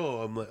you know,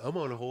 I'm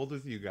on hold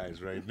with you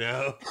guys right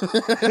now."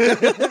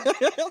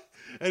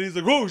 And he's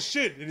like, "Oh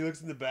shit!" And he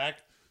looks in the back.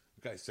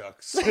 The guy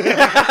sucks. I'm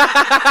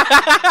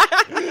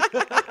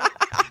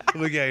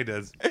like, "Yeah, he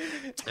does."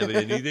 And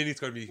then he's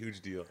going to be a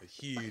huge deal.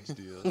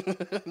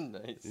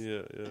 Nice.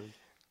 Yeah.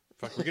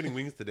 Fuck, we're getting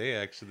wings today,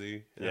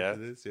 actually. Yeah.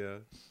 After this, yeah.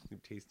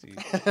 Tasty.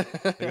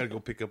 I gotta go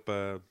pick up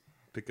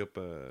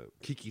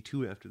Kiki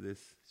too after this.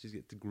 She's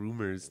get the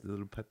groomers, the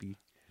little puppy.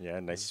 Yeah,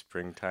 nice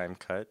springtime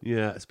cut.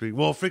 Yeah, spring.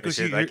 Well, Frick, is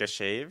it like a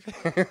shave?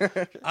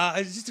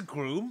 It's just a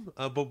groom.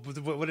 But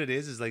what it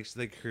is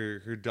like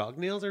her dog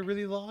nails are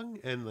really long,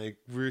 and like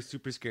we're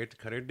super scared to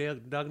cut her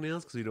dog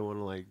nails because we don't want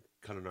to like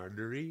cut an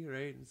artery,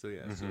 right? So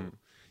yeah, so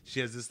she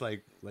has this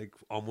like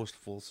almost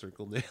full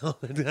circle nail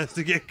that has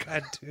to get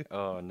cut too.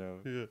 Oh no.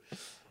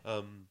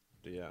 Yeah.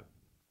 Yeah.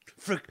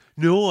 Frick.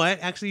 No, what?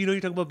 Actually, you're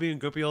talking about being a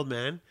grumpy old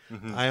man.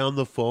 Mm-hmm. I'm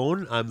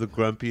the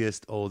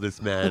grumpiest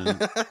oldest man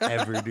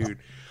ever, dude.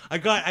 I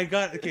got.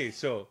 Okay,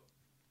 so,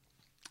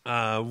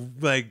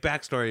 like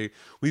backstory.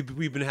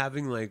 We've been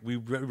having like we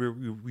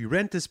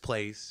rent this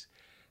place,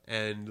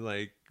 and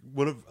like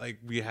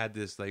we had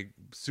this like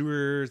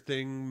sewer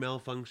thing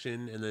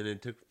malfunction, and then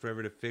it took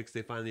forever to fix.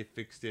 They finally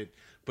fixed it,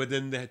 but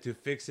then to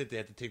fix it, they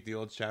had to take the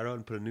old shower out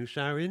and put a new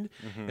shower in,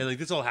 and like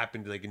this all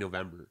happened like in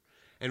November.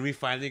 And we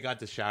finally got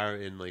the shower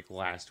in like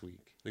last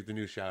week, like the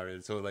new shower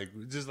in. So like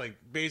just like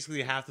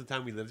basically half the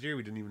time we lived here,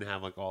 we didn't even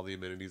have like all the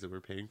amenities that we're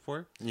paying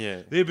for.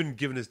 Yeah, they've been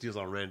giving us deals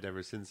on rent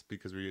ever since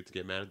because we get to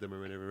get mad at them or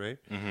whatever, right?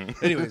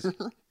 Mm-hmm. Anyways,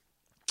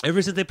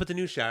 ever since they put the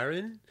new shower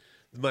in,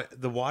 the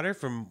water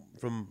from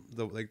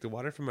the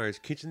water from our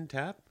kitchen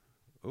tap.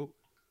 Oh,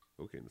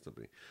 okay, that's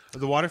something.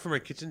 The water from our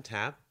kitchen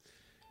tap,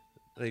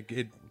 like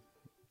it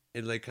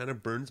like kind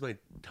of burns my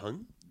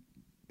tongue.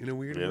 In a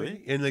weird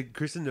way. And like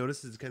Kristen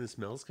notices it kind of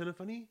smells kind of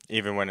funny.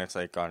 Even when it's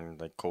like on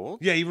like cold?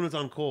 Yeah, even when it's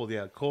on cold.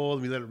 Yeah, cold.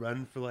 And we let it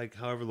run for like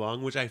however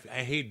long, which I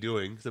hate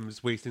doing because I'm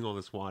just wasting all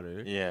this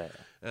water. Yeah.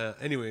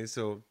 Anyway,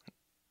 so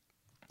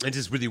it's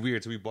just really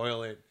weird. So we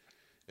boil it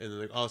and then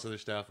like all this other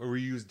stuff. Or we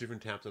use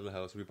different taps of the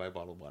house. We buy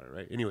bottled water,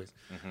 right? Anyways.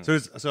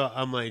 Mm-hmm. So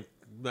I'm like,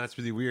 that's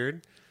really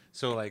weird.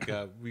 So like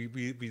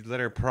we let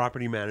our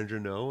property manager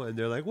know, and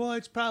they're like, well,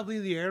 it's probably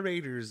the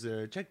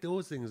aerators. Check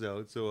those things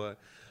out. So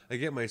I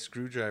get my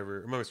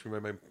screwdriver,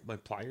 my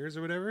pliers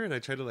or whatever, and I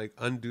try to like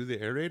undo the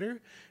aerator,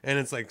 and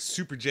it's like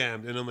super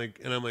jammed, and I'm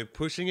like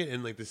pushing it,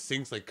 and like the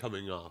sink's like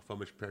coming off. How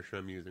much pressure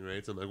I'm using,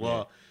 right? So I'm like,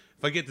 well,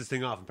 if I get this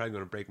thing off, I'm probably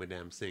going to break my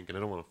damn sink, and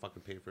I don't want to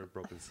fucking pay for a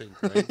broken sink,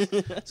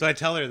 right? So I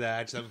tell her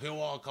that. She's like, okay,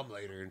 well, I'll come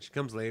later. And she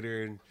comes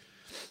later, and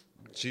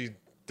she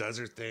does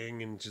her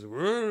thing, and she's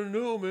like, I don't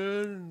know,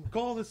 man.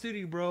 Call the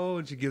city, bro.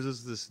 And she gives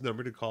us this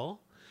number to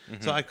call.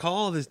 Mm-hmm. So I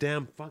call this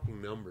damn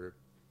fucking number,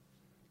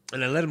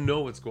 and I let him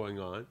know what's going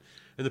on.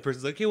 And the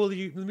person's like, hey, well,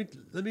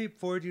 let me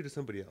forward you to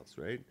somebody else,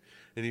 right?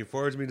 And he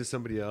forwards me to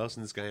somebody else,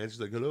 and this guy answers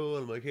like, hello.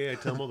 And I'm like, hey, I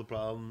tell him all the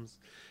problems.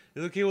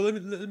 And okay, well,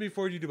 let me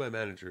forward you to my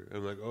manager.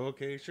 I'm like, oh,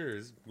 okay, sure.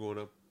 It's going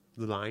up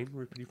the line.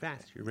 We're pretty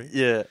fast here, right?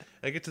 Yeah.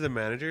 I get to the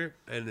manager,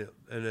 and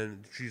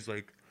then she's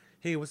like,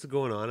 hey, what's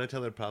going on? I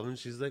tell her the problem.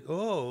 She's like,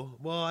 oh,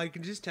 well, I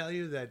can just tell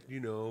you that,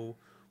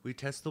 we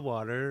test the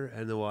water,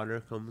 and the water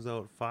comes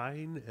out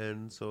fine,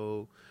 and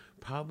so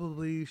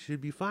probably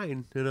should be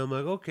fine. And I'm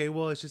like, okay,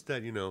 well, it's just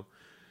that,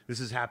 this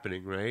is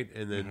happening, right?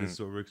 And then this is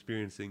what we're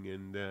experiencing,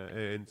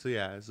 and so,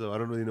 yeah, so I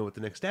don't really know what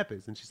the next step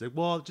is. And she's like,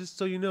 well, just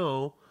so you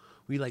know,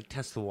 we like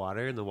test the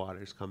water, and the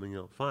water's coming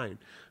out fine.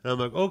 And I'm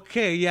like,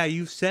 okay, yeah,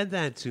 you've said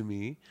that to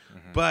me,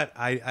 but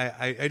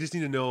I just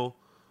need to know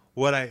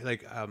what I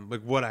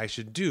what I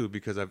should do,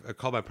 because I've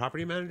called my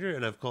property manager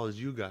and I've called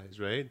you guys,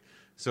 right?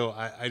 So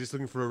I just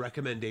looking for a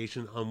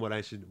recommendation on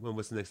what's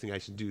the next thing I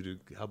should do to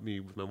help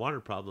me with my water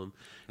problem.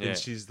 And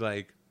she's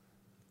like,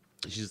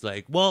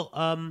 well,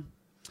 I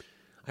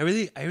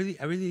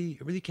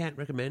really can't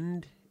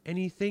recommend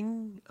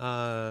anything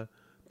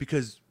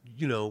because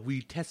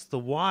we test the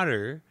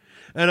water.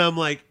 And I'm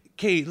like,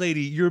 okay,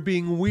 lady, you're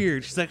being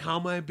weird. She's like, how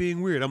am I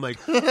being weird? I'm like,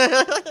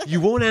 you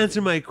won't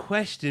answer my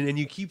question, and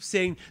you keep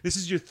saying, this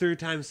is your third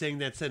time saying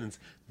that sentence.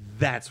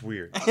 That's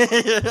weird.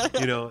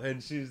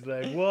 And she's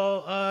like,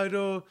 well,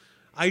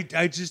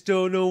 I just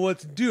don't know what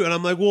to do. And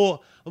I'm like,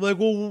 well,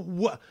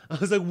 what? I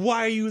was like,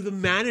 why are you the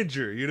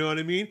manager? You know what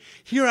I mean?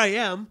 Here I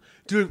am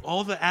doing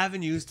all the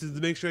avenues to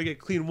make sure I get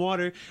clean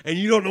water, and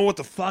you don't know what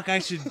the fuck I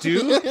should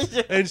do?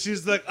 And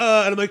she's like,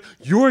 and I'm like,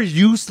 you're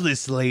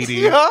useless,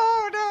 lady. No.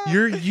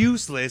 You're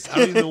useless. I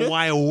don't even know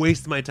why I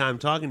waste my time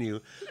talking to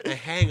you. I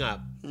hang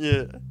up.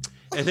 Yeah.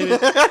 And then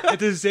at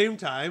the same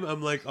time,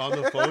 I'm like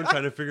on the phone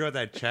trying to figure out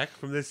that check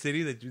from this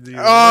city that you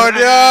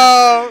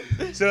oh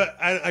no! So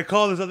I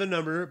call this other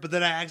number, but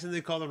then I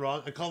accidentally call the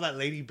wrong. I call that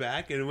lady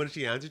back, and when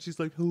she answered, she's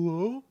like,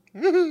 "Hello."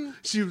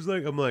 She was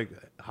like, "I'm like,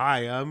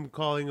 hi, I'm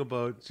calling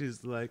about."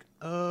 She's like,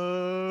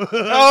 "Oh,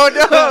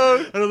 oh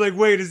no!" And I'm like,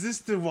 "Wait, is this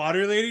the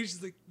water lady?"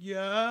 She's like,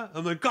 "Yeah."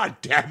 I'm like, "God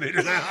damn it!"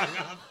 And I hung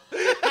up.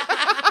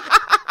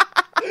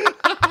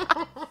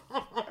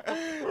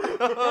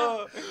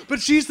 But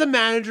she's the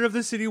manager of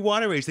the city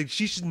waterways. Like,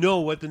 she should know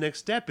what the next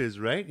step is,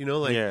 right?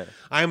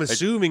 I'm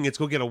assuming it's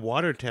go get a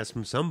water test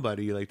from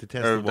somebody, to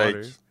test the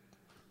water.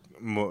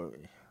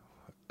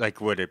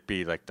 Would it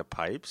be like the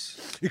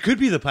pipes? It could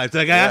be the pipes.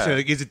 I asked her,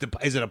 is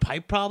it a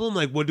pipe problem?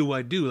 What do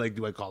I do?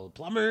 Do I call a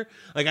plumber?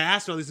 I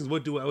asked her all these things.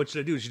 What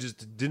should I do? She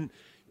just didn't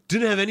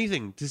have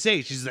anything to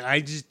say. She's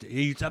like,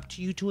 it's up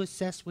to you to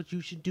assess what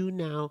you should do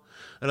now.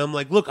 And I'm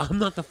like, look, I'm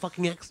not the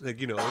fucking expert.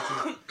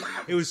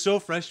 It was so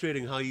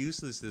frustrating how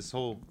useless this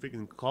whole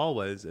freaking call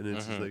was. And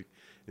it's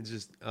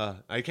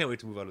I can't wait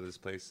to move out of this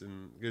place.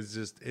 And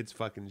it's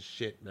fucking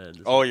shit, man.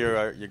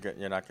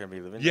 You're not gonna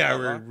be living? Yeah,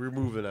 we're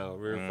moving out.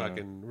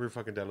 We're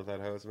fucking done with that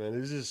house, man.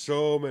 There's just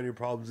so many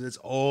problems. It's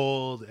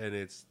old and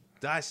it's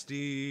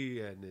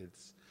dusty and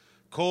it's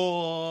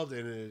cold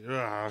and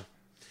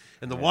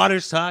the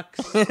water sucks.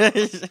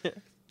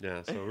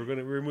 Yeah, so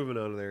we're moving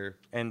out of there.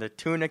 And the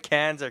tuna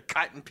cans are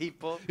cutting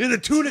people. Yeah,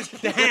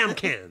 the ham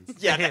cans.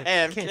 Yeah, the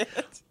ham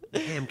cans. The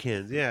ham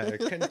cans, yeah.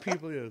 Cutting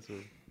people, yeah. So.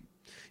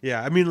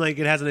 Yeah, I mean, it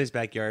has a nice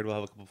backyard. We'll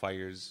have a couple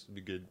fires. It'll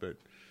be good, but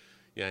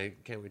yeah, I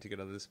can't wait to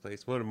get out of this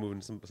place. I want to move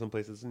in some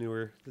place that's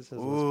newer.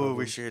 Ooh,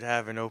 we should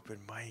have an open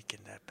mic in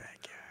that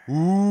backyard.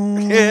 Ooh,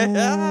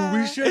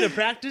 we should. To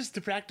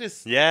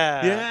practice.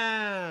 Yeah.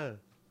 Yeah.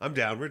 I'm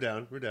down. We're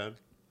down.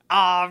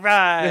 All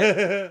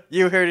right.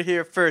 You heard it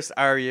here first,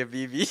 Aria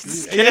Vivi.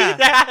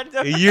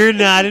 Yeah. You're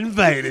not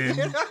invited.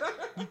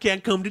 You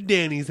can't come to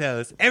Danny's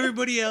house.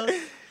 Everybody else,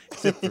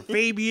 except for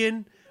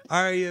Fabian,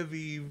 Aria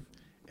Viv,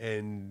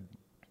 and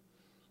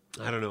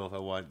I don't know if I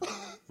want.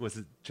 What's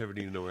it? Trevor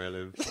need to know where I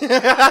live.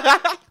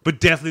 But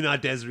definitely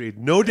not Desiree.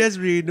 No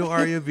Desiree, no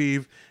Aria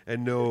Viv,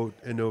 and no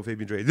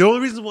Fabian Dre. The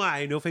only reason why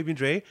I know Fabian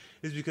Dre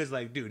is because,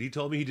 dude, he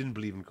told me he didn't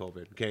believe in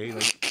COVID. Okay,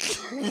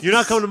 you're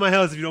not coming to my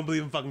house if you don't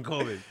believe in fucking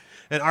COVID.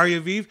 And Aria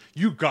Viv,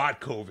 you got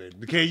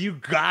COVID. Okay, you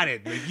got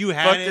it. You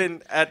had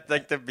fucking it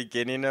at the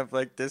beginning of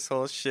this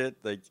whole shit.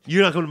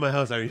 You're not coming to my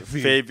house, Aria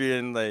Viv.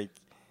 Fabian,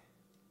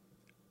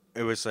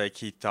 it was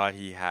he thought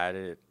he had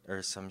it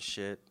or some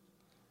shit.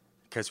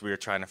 Because we were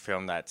trying to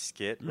film that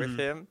skit with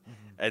him.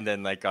 And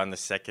then, on the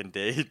second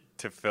day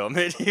to film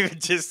it, he was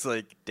just,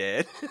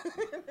 dead.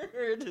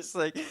 We were just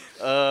we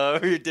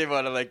didn't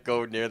want to,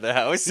 go near the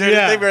house or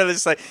anything. We were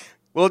just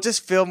we'll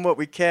just film what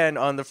we can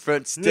on the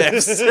front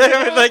steps.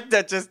 Like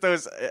that, just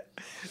those,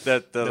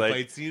 the like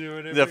fight scene or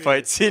whatever. the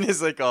fight scene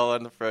is like all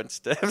on the front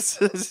steps.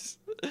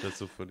 That's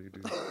so funny,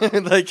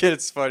 dude. Like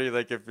it's funny,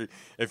 like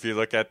if you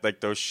look at like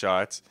those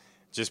shots,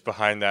 just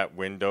behind that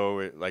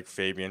window, like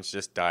Fabian's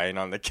just dying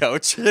on the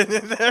couch.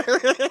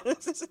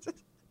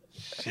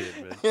 Shit,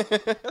 man.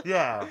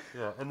 Yeah.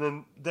 And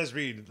then Des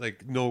Reed,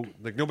 like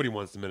nobody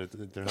wants them in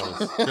their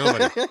house.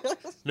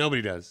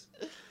 Nobody does.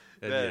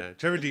 And yeah,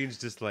 Trevor Dean's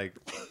just like,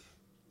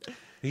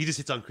 he just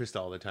hits on Krista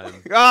all the time,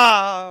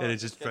 and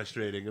it's just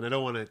frustrating. And I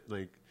don't want to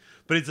like,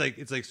 but it's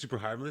like super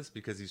harmless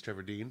because he's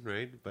Trevor Dean,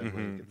 right? But like,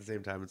 at the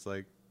same time, it's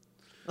like,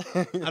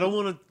 I don't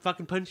want to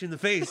fucking punch you in the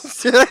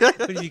face,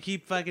 but if you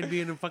keep fucking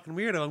being a fucking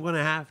weirdo, I'm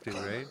gonna have to,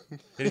 right?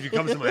 And if he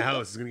comes to my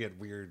house, it's gonna get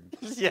weird,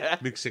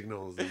 mixed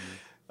signals. And...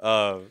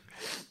 Oh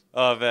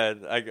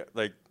man, I got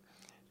like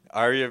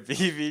Aria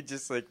Vivi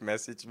just like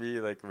messaged me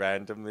like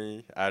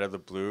randomly out of the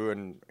blue,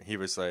 and he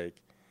was like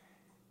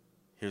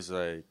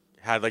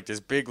had like this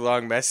big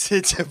long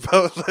message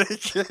about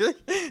like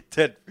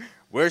that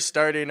we're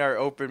starting our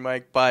open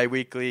mic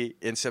bi-weekly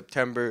in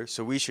September,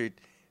 so we should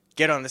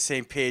get on the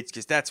same page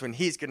because that's when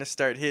he's gonna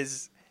start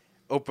his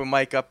open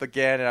mic up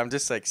again. And I'm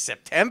just like,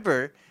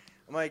 September?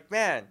 I'm like,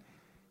 man,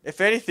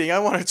 if anything, I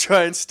want to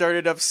try and start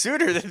it up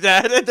sooner than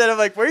that. And then I'm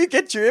like, where you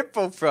get your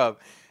info from?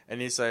 And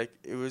he's like,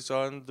 it was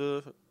on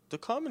the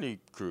comedy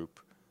group.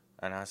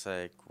 And I was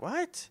like,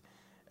 what?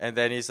 And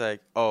then he's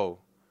like, oh,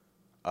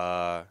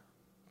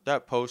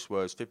 that post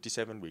was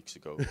 57 weeks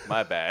ago.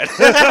 My bad.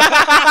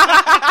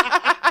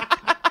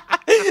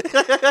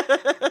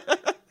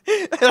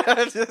 And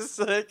I'm just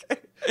like,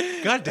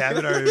 God damn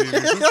it, Artie.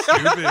 You're so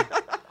stupid.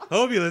 I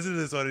hope you listen to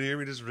this one and hear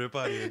me just rip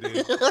on you,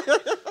 dude.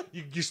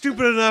 You're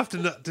stupid enough to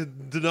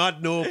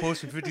not know a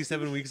post from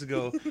 57 weeks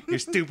ago. You're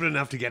stupid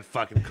enough to get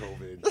fucking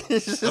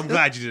COVID. I'm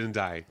glad you didn't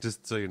die,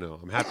 just so you know.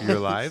 I'm happy you're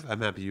alive.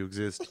 I'm happy you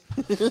exist.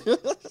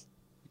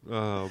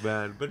 Oh,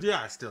 man. But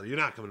yeah, still, you're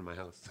not coming to my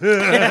house.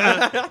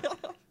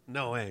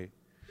 No way.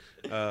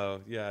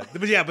 Yeah.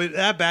 But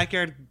that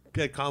backyard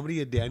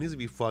comedy at Danny's would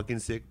be fucking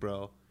sick,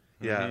 bro.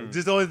 Yeah.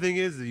 Just the only thing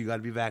is that you got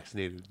to be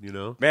vaccinated, you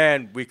know?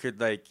 Man, we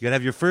could like... You got to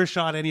have your first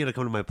shot and you got to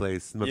come to my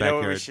place, my backyard. You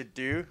know what we should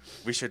do?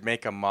 We should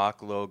make a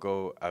mock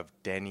logo of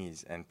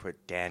Denny's and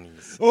put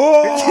Danny's.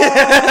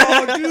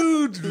 Oh,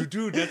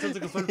 dude, that sounds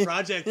like a fun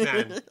project,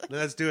 man.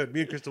 Let's do it.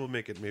 Me and Crystal will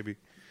make it, maybe.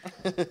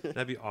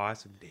 That'd be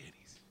awesome.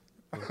 Danny's.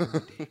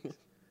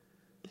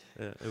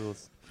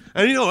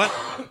 And you know what?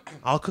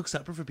 I'll cook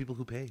supper for people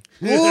who pay.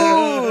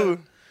 Ooh.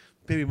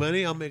 Pay me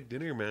money, I'll make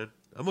dinner, man.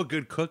 I'm a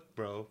good cook,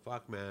 bro.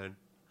 Fuck, man.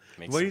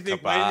 Make What do you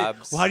think? How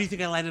do you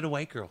think I landed a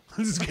white girl?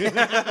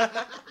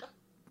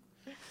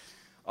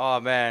 Oh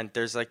man,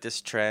 there's like this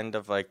trend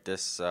of like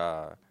this.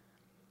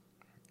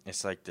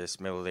 It's like this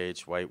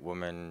middle-aged white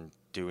woman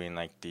doing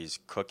like these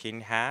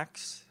cooking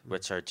hacks,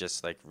 which are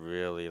just like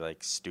really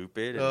like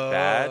stupid and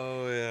bad.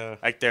 Oh yeah.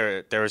 Like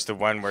there was the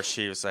one where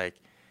she was like,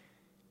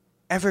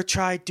 "Ever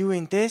tried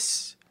doing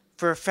this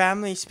for a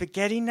family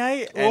spaghetti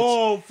night?"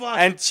 And fuck!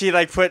 And she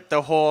like put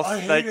the whole I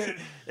hate like it.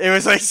 It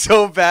was like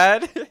so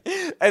bad.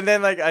 And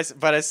then like I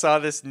saw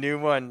this new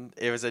one.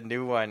 It was a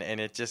new one, and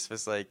it just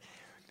was like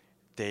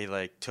they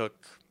like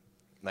took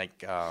like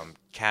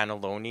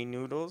cannelloni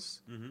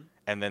noodles,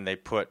 and then they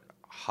put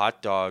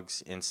hot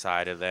dogs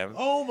inside of them.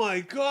 Oh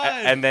my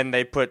god! And then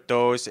they put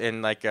those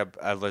in like a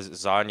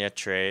lasagna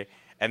tray,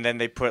 and then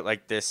they put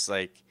like this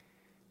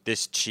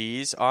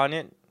cheese on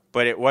it,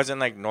 but it wasn't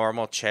like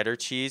normal cheddar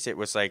cheese. It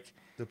was like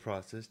the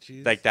processed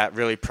cheese, like that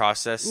really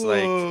processed,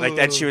 like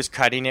then she was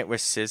cutting it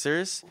with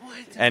scissors,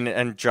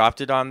 and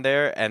dropped it on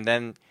there, and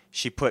then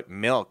she put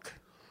milk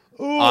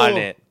on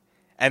it,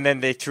 and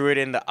then they threw it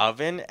in the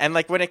oven, and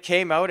like when it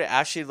came out, it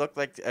actually looked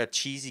like a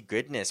cheesy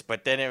goodness,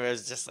 but then it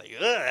was just like,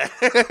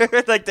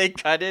 ugh. Like they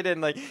cut it, and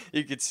like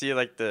you could see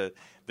like the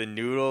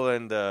noodle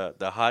and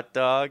the hot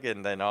dog,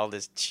 and then all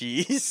this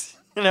cheese.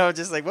 And I was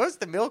just like, what's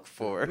the milk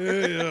for?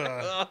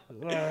 Yeah.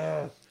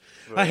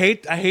 I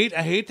hate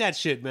that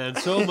shit, man,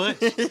 so much.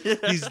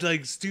 These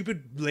like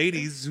stupid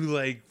ladies who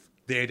like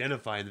they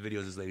identify in the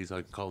videos as ladies, so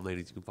I can call them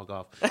ladies. You can fuck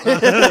off.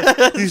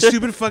 These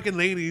stupid fucking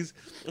ladies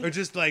are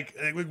just like,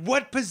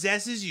 what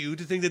possesses you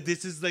to think that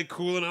this is like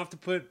cool enough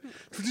to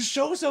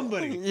show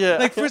somebody? Yeah.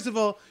 Like, first of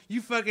all,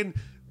 you fucking.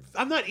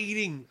 I'm not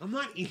eating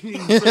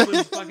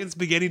someone's fucking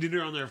spaghetti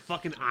dinner on their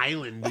fucking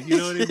island. You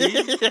know what I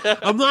mean? Yeah.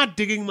 I'm not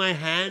digging my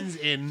hands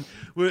in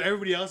where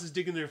everybody else is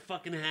digging their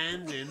fucking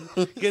hands in,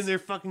 getting their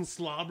fucking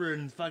slobber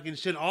and fucking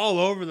shit all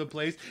over the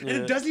place. And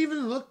it doesn't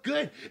even look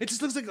good. It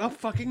just looks like a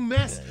fucking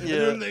mess.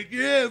 Yeah. And they're like,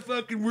 yeah,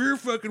 we're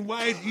fucking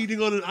white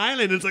eating on an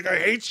island. It's like, I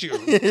hate you.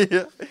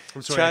 Yeah.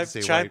 I'm sorry I had to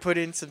say try white. put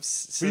in some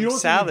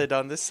salad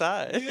on the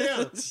side.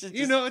 Yeah. It's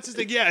just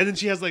like, yeah. And then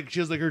she has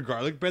her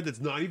garlic bread that's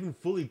not even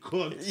fully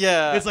cooked.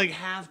 Yeah. It's like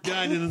half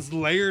done and it's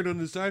layered on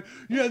the side.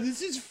 Yeah,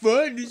 this is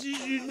fun.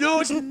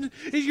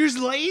 You're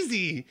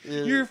lazy.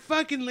 Yeah. You're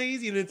fucking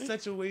lazy, and it's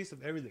such a waste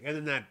of everything. And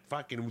then that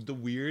fucking the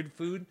weird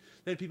food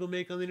that people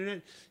make on the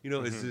internet.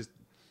 It's just,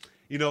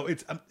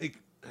 it's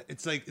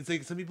it's like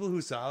some people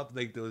who saw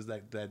like those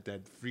that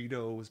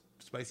Frito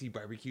spicy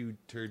barbecue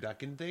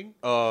turducken thing.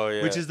 Oh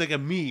yeah. Which is like a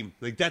meme.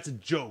 Like that's a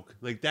joke.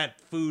 Like that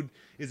food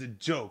is a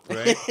joke,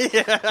 right?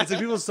 Yeah. It's like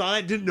people saw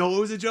it, didn't know it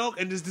was a joke,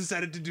 and just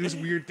decided to do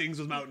some weird things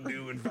with Mountain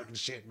Dew and fucking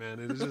shit, man.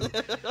 And it's just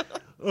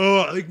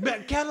like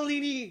Matt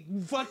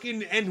Catalini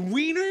fucking and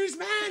wieners,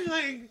 man.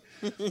 Like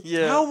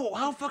Yeah.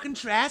 how fucking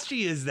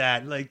trashy is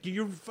that? Like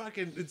you're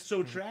fucking it's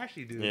so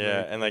trashy, dude. Yeah,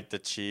 Like, and like the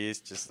cheese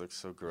just looks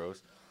so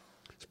gross.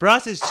 it's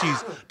processed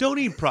cheese. Don't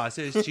eat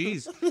processed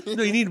cheese.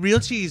 No, you need real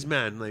cheese,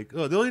 man. Like,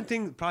 oh, the only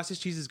thing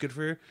processed cheese is good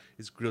for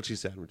is grilled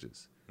cheese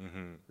sandwiches.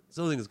 Mm-hmm. It's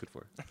the only thing it's good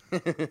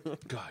for.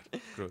 God,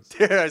 gross.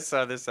 Dude, I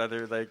saw this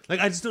other like.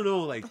 Like, I just don't know.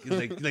 Like,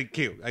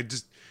 okay,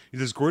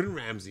 there's Gordon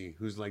Ramsay,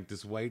 who's like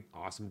this white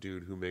awesome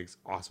dude who makes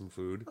awesome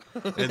food,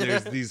 and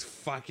there's these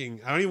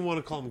fucking. I don't even want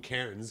to call them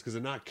Karens because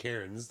they're not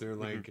Karens. They're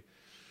like.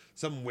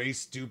 Some way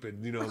stupid,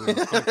 you know.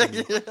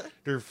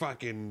 They're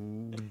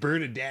fucking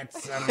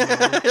Bernadettes. I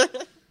don't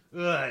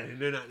know.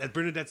 They're not. That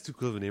Bernadette's too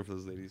cool of a name for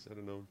those ladies. I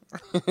don't know.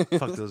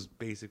 Fuck those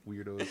basic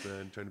weirdos,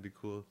 man. Trying to be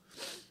cool.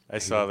 I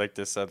saw like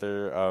this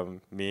other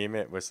meme.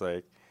 It's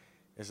like,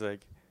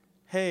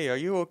 hey, are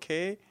you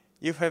okay?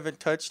 You haven't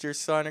touched your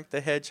Sonic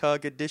the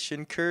Hedgehog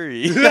edition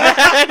curry. And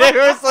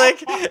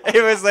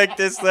it was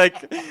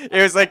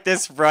like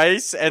this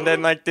rice and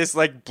then like this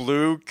like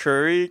blue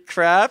curry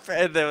crap,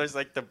 and there was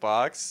like the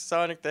box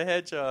Sonic the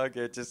Hedgehog.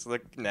 It just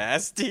looked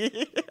nasty.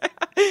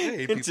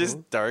 Hey, It's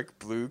just dark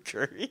blue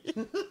curry.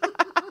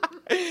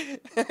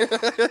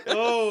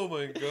 Oh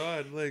my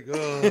god! Like,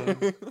 oh,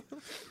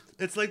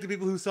 it's like the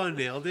people who saw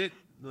Nailed It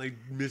like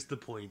missed the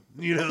point,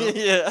 you know?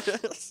 Yeah.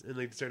 And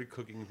like started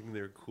cooking, thinking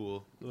they were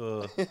cool.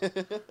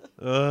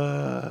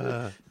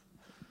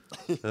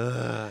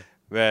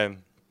 Man,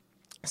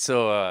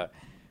 so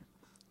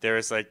there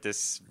was like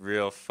this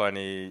real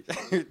funny,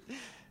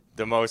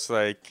 the most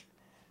like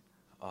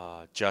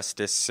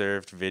justice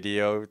served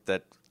video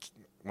that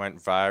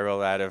went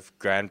viral out of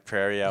Grand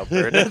Prairie,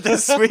 Alberta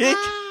this week.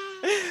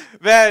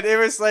 Man, it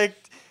was like,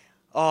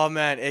 oh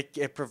man,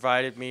 it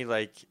provided me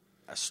like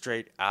a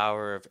straight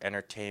hour of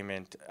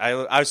entertainment.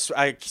 I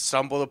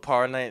stumbled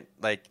upon it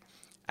like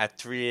at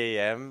 3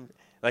 a.m.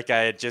 Like I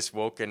had just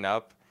woken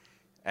up,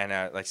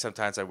 and like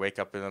sometimes I wake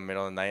up in the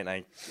middle of the night and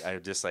I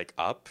just like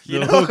up, you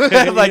know, Okay,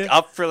 I'm like yeah.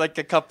 up for like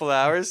a couple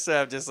hours,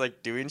 so I'm just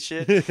like doing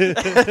shit.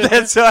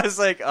 And so I was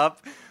like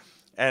up,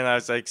 and I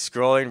was like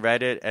scrolling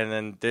Reddit, and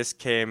then this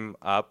came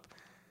up,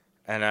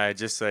 and I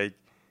just like.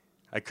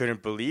 I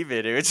couldn't believe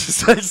it. It was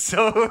just like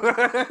so.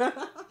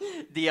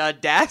 The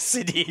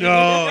audacity. Oh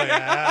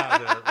yeah!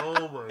 Man.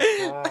 Oh my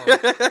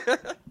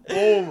god!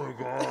 Oh my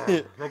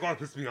god! That guy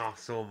pissed me off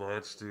so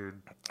much, dude.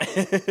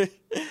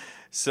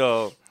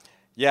 So,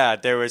 yeah,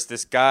 there was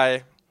this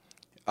guy.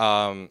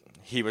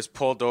 He was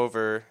pulled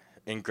over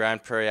in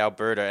Grand Prairie,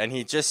 Alberta, and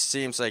he just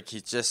seems like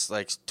he's just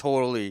like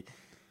totally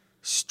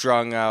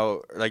strung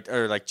out,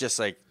 just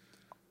like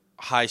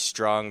high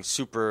strung,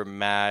 super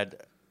mad.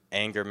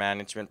 Anger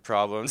management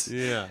problems.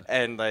 Yeah.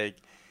 And like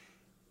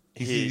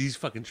He's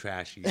fucking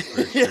trashy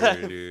for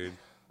sure, dude.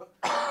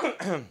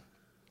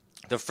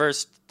 the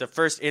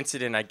first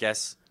incident, I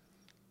guess,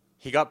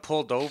 he got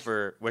pulled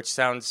over, which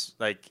sounds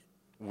like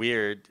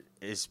weird,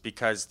 is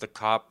because the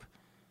cop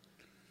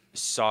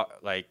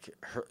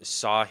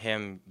saw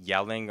him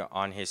yelling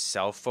on his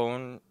cell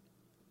phone,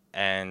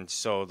 and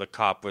so the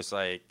cop was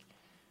like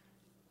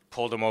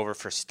pulled him over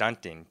for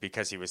stunting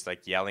because he was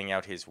like yelling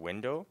out his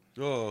window.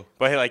 Oh.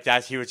 But like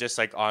that, he was just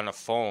like on a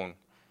phone,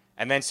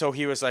 and then so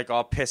he was like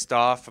all pissed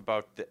off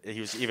about.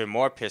 He was even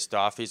more pissed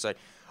off. He's like,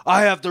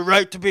 "I have the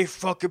right to be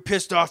fucking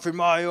pissed off in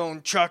my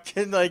own truck,"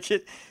 and like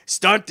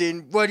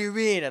stunting. What do you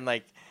mean? And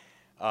like,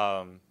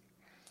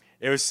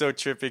 it was so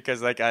trippy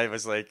because like I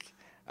was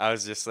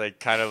just like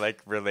kind of like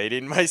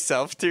relating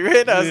myself to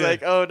it. I was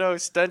like, "Oh no,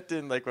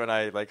 stunting!" Like when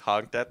I like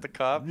honked at the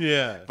cop.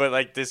 Yeah. But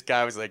like this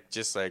guy was like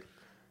just like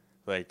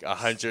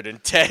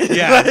 110.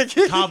 Yeah, Like,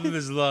 top of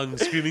his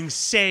lungs, screaming,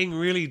 saying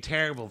really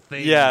terrible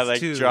things. yeah,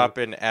 like too.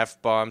 dropping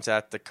F-bombs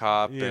at the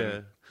cop Yeah,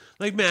 and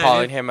like man,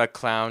 calling him a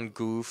clown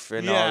goof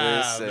and all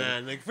this. And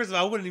man. Like first of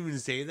all, I wouldn't even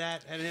say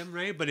that at him,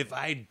 right? But if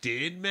I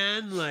did,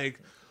 man, like,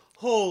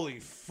 holy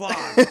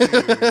fuck,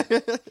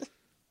 dude.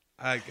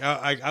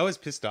 I was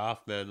pissed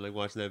off, man. Like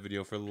watching that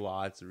video for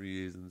lots of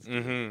reasons.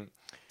 Mm-hmm.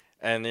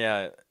 And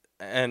yeah,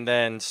 and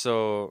then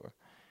so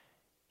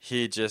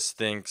he just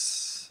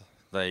thinks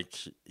like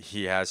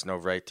he has no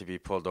right to be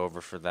pulled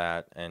over for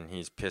that, and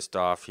he's pissed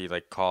off. He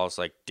like calls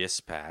like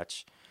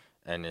dispatch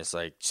and is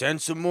like, "Send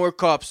some more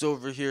cops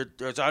over here,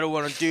 'cause I don't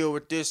want to deal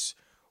with this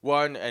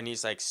one." And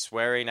he's like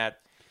swearing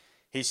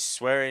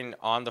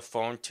on the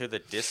phone to the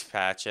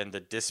dispatch, and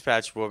the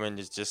dispatch woman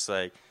is just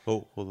like,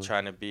 oh, hold on,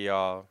 trying to be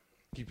all.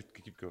 keep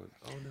going.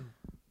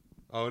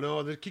 Oh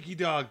no, the Kiki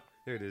dog.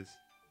 There it is.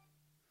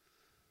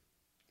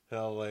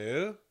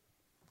 Hello.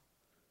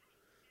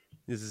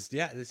 This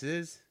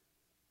is.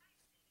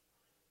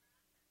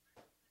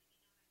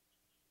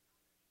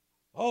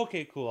 Oh,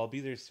 okay, cool. I'll be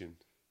there soon.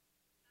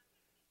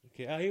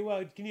 Okay. Hey,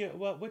 well, can you?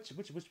 Well, which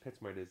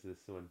PetSmart is this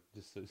one?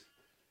 Just so.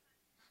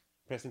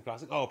 Preston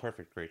Crossing. Oh,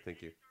 perfect. Great.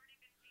 Thank you.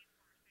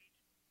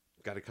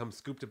 Got to come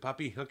scoop to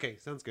puppy. Okay,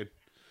 sounds good.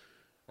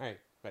 All right.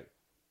 Bye.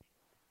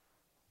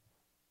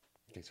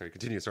 Okay, sorry.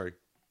 Continue. Sorry.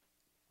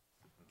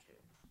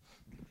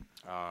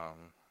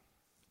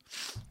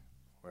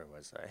 Where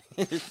was I?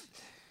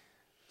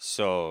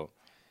 So,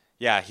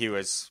 yeah,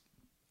 He's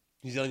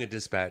yelling at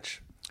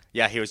dispatch.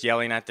 Yeah, he was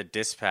yelling at the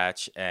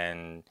dispatch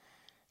and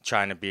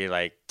trying to be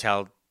like,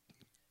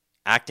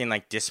 acting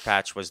like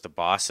dispatch was the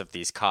boss of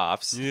these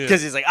cops.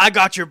 Because he's like, I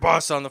got your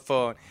boss on the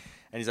phone.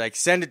 And he's like,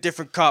 send a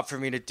different cop for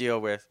me to deal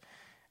with.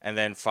 And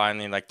then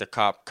finally, like, the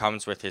cop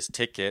comes with his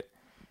ticket.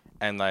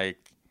 And, like,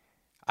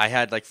 I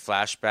had, like,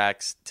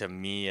 flashbacks to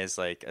me as,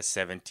 like, a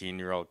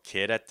 17-year-old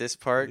kid at this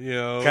part.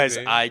 Because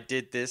I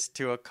did this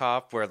to a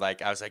cop where,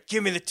 like, I was like,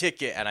 give me the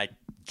ticket. And I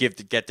get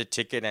the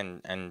ticket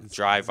and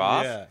drive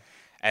off. Yeah.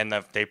 And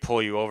they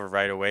pull you over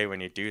right away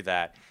when you do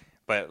that.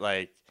 But,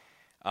 like,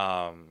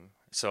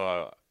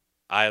 so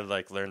I,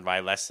 like, learned my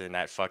lesson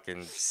at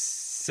fucking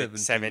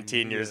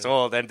 17 years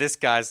old. And this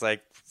guy's,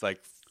 like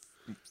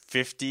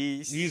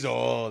 50s. He's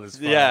old as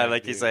fuck. Yeah,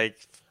 like, he's, like,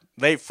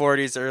 late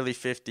 40s, early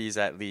 50s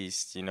at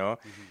least, you know?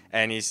 Mm-hmm.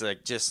 And he's,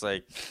 like, just,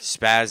 like,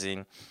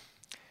 spazzing.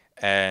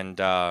 And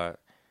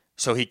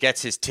so he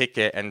gets his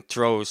ticket and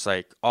throws,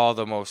 like, all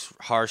the most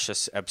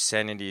harshest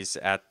obscenities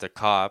at the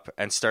cop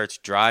and starts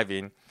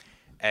driving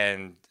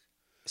and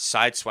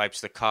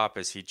sideswipes the cop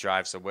as he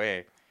drives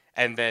away.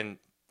 And then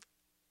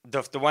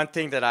the one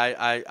thing that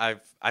I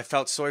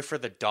felt sorry for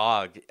the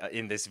dog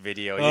in this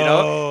video, you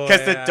know,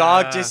 because the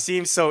dog just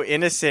seems so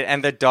innocent,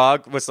 and the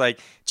dog was like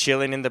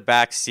chilling in the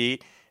back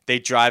seat. They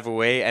drive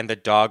away, and the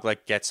dog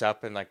like gets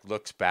up and like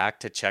looks back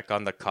to check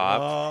on the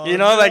cop, you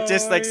know, like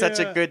just like such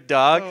a good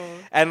dog.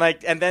 And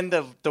like, and then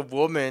the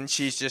woman,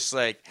 she's just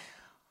like,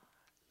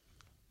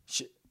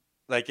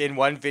 like in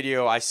one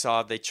video I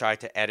saw they tried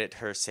to edit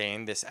her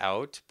saying this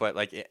out, but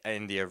like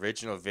in the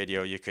original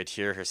video you could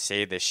hear her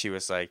say this. She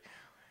was like,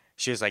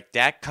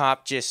 that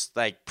cop just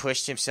like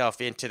pushed himself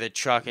into the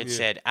truck and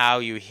said, "Ow,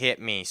 you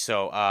hit me."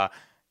 So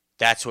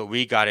that's what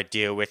we got to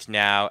deal with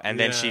now. And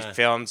then she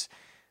films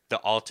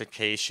the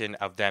altercation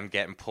of them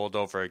getting pulled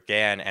over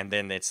again, and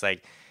then it's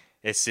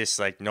just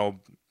like no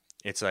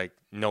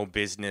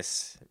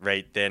business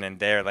right then and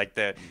there. Like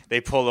they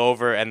pull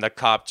over and the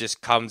cop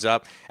just comes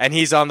up and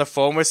he's on the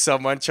phone with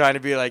someone trying to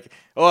be like,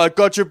 "Oh, I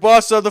got your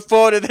boss on the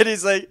phone," and then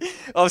he's like,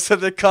 all of a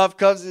sudden the cop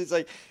comes and he's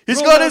like,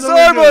 "He's got his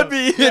arm on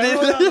me."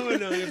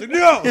 He's like,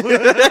 "No!"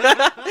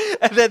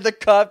 And then the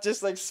cop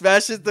just like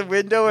smashes the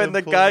window and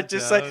the guy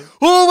just like,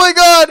 "Oh my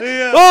god,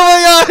 oh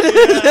my god!"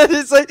 And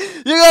he's like,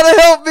 "You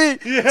gotta help me,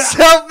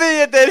 help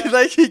me!" And then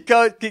like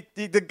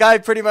the guy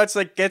pretty much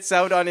like gets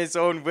out on his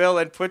own will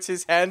and puts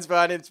his hands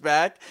behind his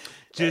back.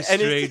 Just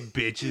and straight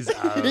bitches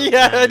out.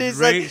 Yeah, man. And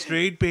he's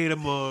straight beta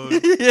mode.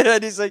 Yeah,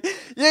 and he's like,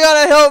 "You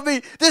gotta help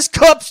me. This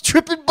cop's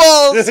tripping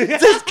balls.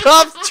 This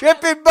cop's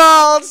tripping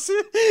balls."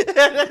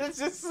 And it's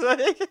just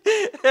like,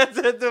 and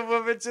then the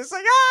woman's just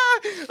like,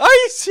 "Ah, are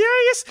you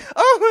serious?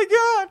 Oh my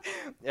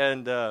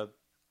god!"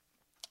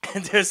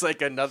 And there's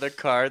like another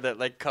car that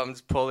like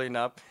comes pulling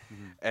up,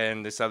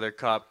 and this other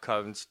cop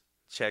comes,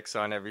 checks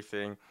on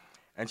everything,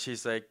 and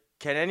she's like,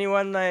 "Can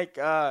anyone like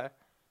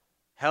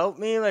help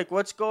me? Like,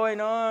 what's going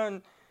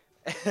on?"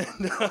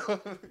 And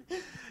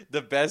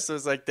the best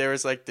was like there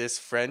was like this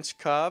French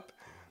cop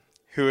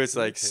who is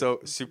like so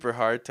super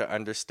hard to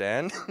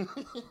understand.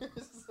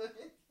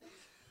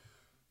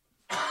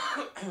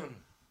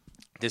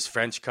 This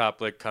French cop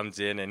like comes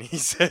in and he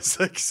says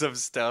like some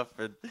stuff,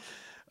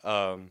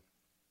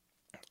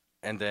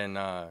 and then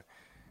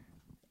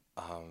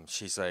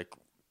she's like,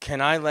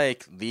 "Can I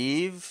like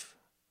leave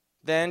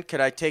then?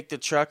 Can I take the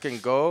truck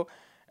and go?"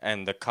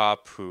 And the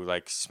cop who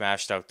like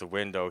smashed out the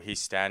window,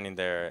 he's standing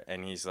there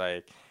and he's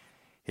like,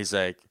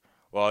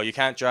 "Well, you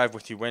can't drive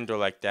with your window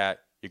like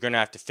that. You're gonna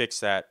have to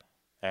fix that,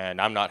 and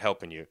I'm not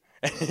helping you."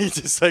 And he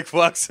just like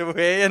walks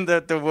away, and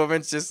the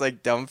woman's just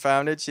like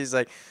dumbfounded. She's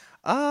like,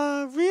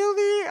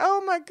 "Really?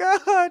 Oh my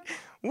god,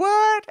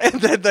 what?"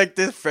 And then like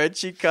this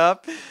Frenchy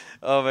cop,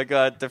 oh my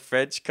god, the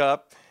French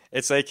cop.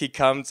 It's like he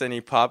comes and he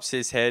pops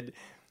his head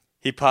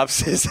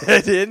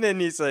in,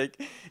 and he's like,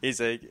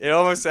 it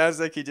almost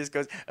sounds like he just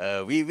goes,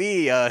 "Oui,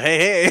 oui,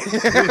 hey, hey."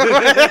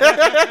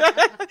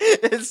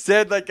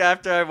 Instead, like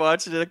after I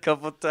watched it a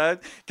couple times,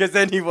 because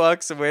then he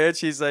walks away and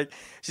she's like,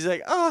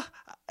 "Oh,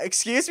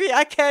 excuse me,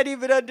 I can't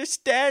even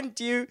understand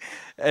you."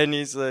 And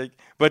he's like,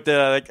 but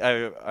then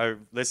I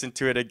listened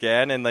to it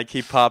again, and like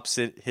he pops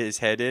his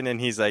head in,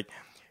 and he's like,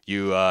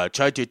 "You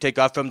tried to take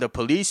off from the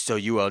police, so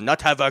you will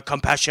not have our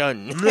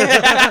compassion."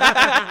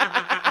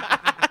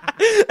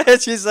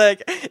 And she's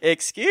like,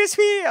 "Excuse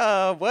me,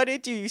 what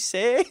did you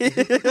say?"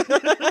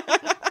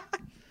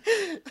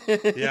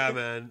 Yeah,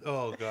 man.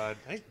 Oh god,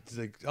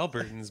 like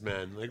Albertans,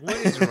 man. Like, what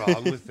is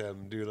wrong with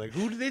them, dude? Like,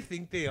 who do they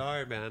think they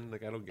are, man?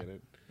 Like, I don't get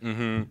it.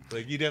 Mm-hmm.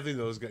 Like, you definitely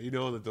those guys. You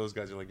know that those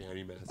guys are like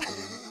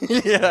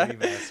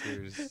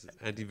anti-maskers,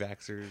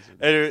 anti-vaxxers.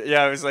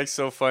 It was like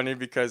so funny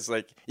because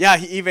like,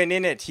 even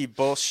in it he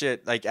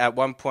bullshit. Like at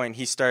one point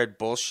he started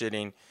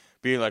bullshitting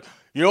being like,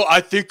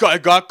 I think I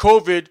got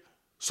COVID,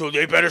 so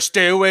they better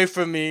stay away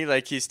from me.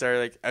 Like, he started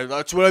like, and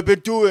that's what I've been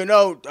doing.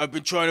 I've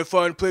been trying to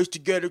find a place to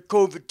get a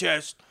COVID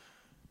test.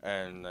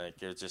 And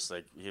like, it was just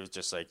like, he was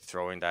just like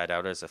throwing that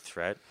out as a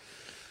threat.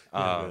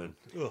 And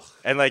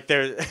like,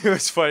 it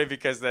was funny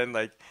because then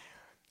like,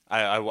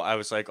 I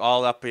was like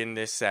all up in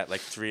this at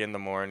like 3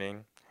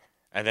 a.m.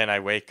 And then I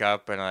wake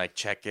up and I like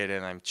check it,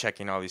 and I'm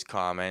checking all these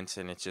comments,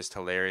 and it's just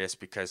hilarious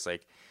because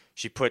like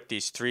she put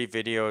these 3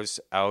 videos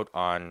out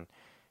on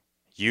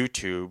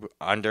YouTube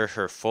under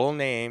her full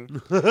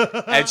name,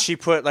 and she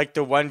put like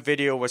the one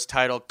video was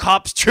titled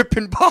 "Cops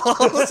Tripping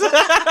Balls,"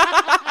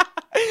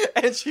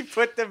 and she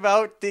put them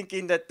out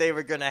thinking that they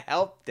were gonna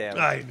help them.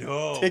 I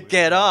know to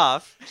get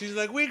off. She's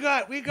like, we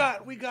got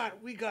BLM'd,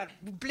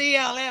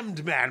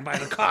 man, by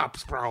the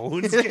cops, bro.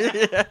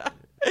 Yeah.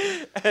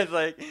 And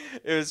like,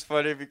 it was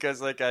funny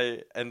because like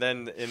and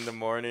then in the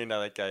morning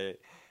I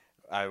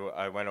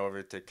went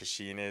over to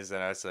Kashina's,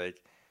 and I was like,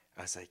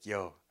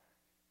 yo,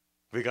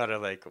 we gotta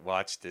like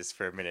watch this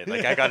for a minute.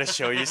 Like, I gotta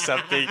show you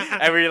something.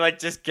 And we like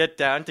just get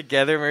down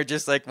together, and we're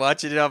just like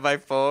watching it on my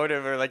phone,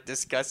 and we're like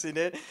discussing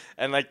it.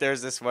 And like,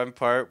 there's this one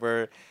part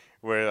where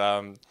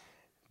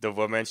the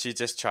woman, she's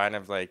just trying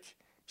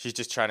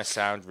to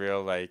sound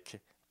real like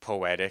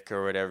poetic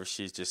or whatever.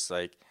 She's just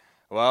like,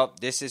 well,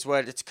 this is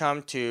what it's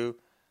come to.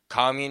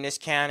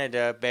 Communist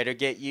Canada, better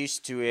get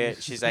used to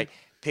it. She's like,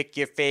 pick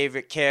your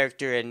favorite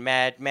character in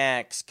Mad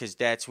Max, because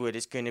that's what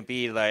it's going to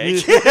be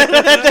like.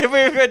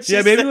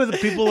 Yeah, maybe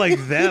with people like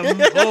them.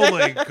 Oh,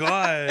 my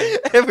God.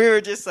 And we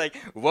were just like,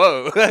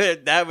 whoa,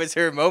 that was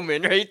her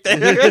moment right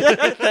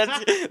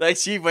there. Like,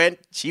 she went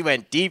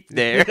deep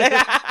there.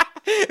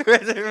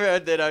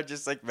 And then I'm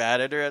just like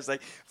mad at her. I was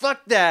like,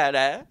 fuck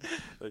that.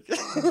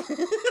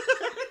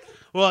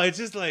 Well,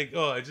 it's like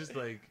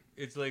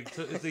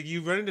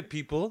you run into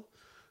people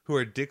who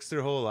are dicks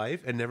their whole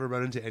life and never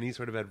run into any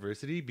sort of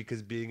adversity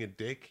because being a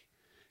dick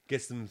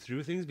gets them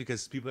through things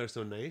because people are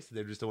so nice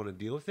they just don't want to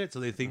deal with it. So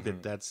they think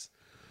that that's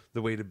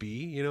the way to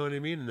be, you know what I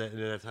mean? And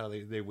that's how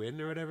they win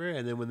or whatever.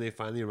 And then when they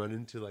finally run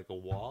into like a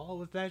wall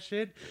with that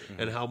shit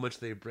and how much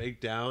they break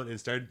down and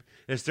start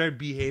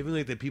behaving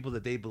like the people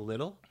that they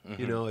belittle,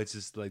 you know, it's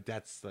just like,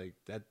 that's like,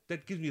 that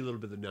gives me a little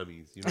bit of the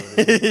nummies, you know what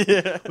I mean?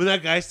 Yeah. When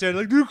that guy started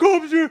like, dude,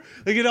 cops here,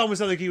 like it almost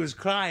sounded like he was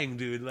crying,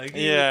 dude. Like,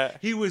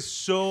 he was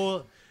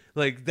so...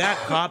 Like, that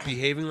cop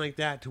behaving like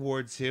that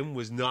towards him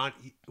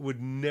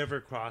would never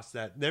cross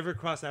that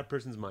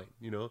person's mind,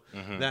 you know?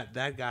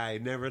 That guy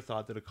never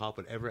thought that a cop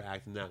would ever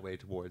act in that way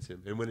towards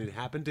him. And when it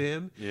happened to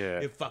him,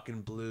 it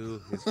fucking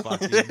blew his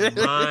fucking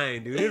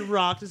mind, dude. It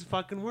rocked his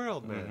fucking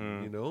world,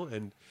 man, you know?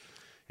 And,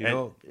 you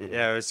know...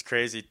 Yeah, it was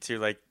crazy, too.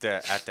 Like,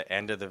 at the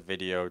end of the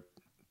video,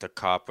 the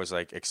cop was,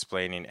 like,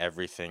 explaining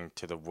everything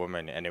to the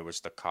woman, and it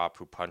was the cop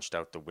who punched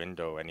out the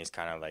window, and he's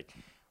kind of, like,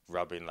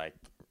 rubbing, like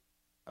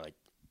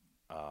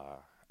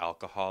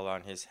alcohol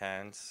on his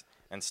hands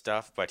and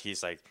stuff, but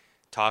he's like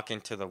talking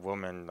to the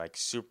woman like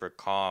super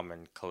calm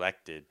and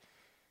collected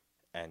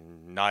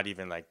and not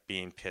even like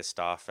being pissed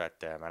off at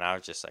them. And I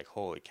was just like,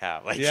 holy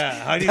cow. Like, yeah,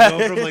 how do you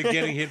go from like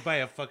getting hit by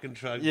a fucking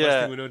truck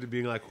busting window to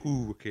being like,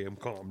 ooh, okay, I'm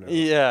calm now.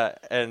 Yeah,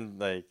 and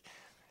like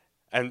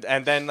and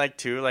then like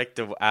too, like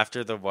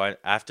after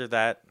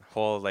that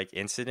whole like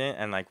incident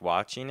and like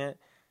watching it,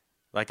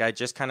 like I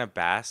just kind of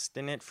basked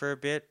in it for a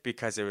bit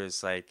because it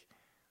was like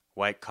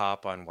white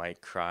cop on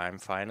white crime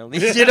finally,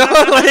 you know?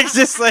 Like,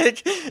 just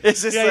like,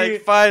 it's just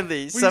like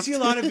finally. Well, you see a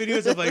lot of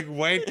videos of like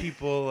white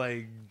people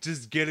like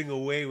just getting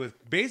away with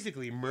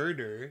basically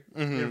murder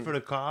in front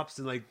of cops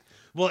and like,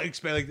 well,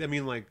 like, I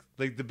mean, like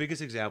the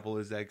biggest example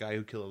is that guy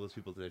who killed all those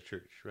people at the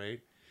church, right?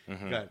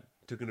 Got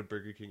took into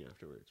Burger King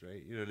afterwards,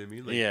 right? You know what I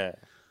mean? Like, yeah.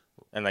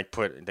 And like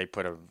they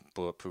put a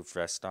bulletproof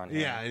vest on him.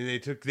 Yeah, and they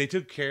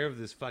took care of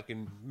this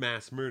fucking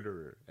mass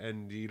murderer,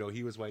 and you know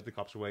he was white, the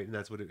cops were white, and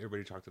that's what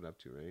everybody chalked it up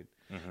to, right?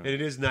 And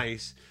it is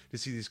nice to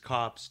see these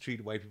cops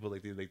treat white people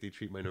like they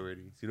treat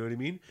minorities. You know what I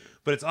mean?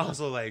 But it's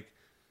also like,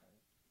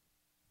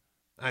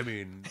 I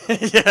mean,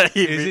 is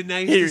it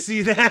nice to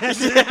see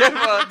that?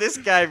 Well, this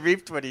guy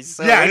reaped what he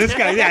sowed. Yeah, this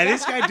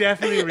guy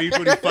definitely reaped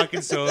what he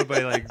fucking sowed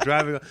by like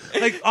driving.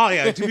 Like, oh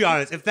yeah, to be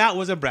honest, if that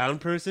was a brown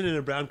person and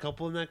a brown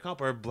couple in that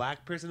cop, or a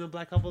black person and a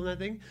black couple in that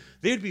thing,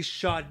 they'd be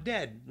shot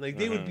dead. Like,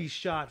 they would be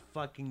shot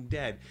fucking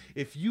dead.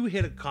 If you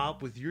hit a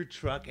cop with your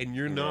truck and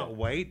you're not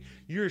white,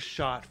 you're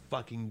shot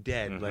fucking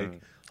dead.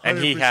 Like. 100%. And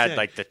he had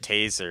like the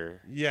taser.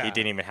 Yeah. He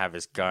didn't even have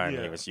his gun.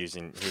 He was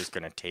going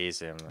to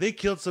tase him. They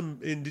killed some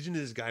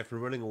indigenous guy for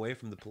running away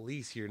from the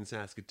police here in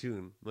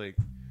Saskatoon.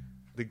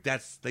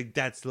 That's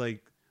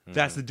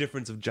the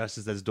difference of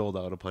justice that's doled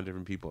out upon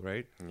different people,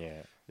 right?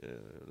 Yeah.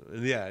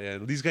 Yeah.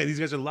 These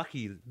guys are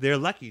lucky. They're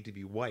lucky to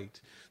be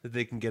white, that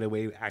they can get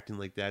away acting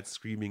like that,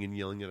 screaming and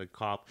yelling at a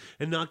cop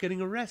and not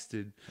getting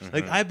arrested.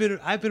 Like, I've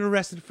been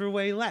arrested for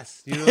way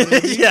less. You know what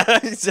I mean? Yeah,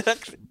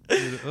 exactly.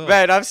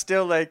 Right, I'm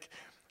still like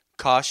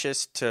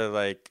cautious to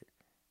like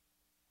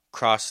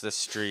cross the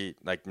street,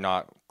 like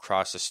not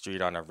cross the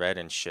street on a red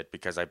and shit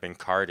because I've been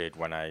carded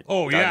when I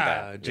Oh done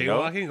yeah, that, you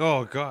know? jaywalking.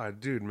 Oh god,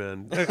 dude,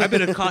 man, I've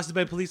been accosted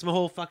by police my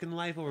whole fucking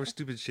life over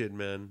stupid shit,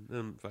 man.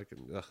 I'm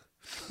fucking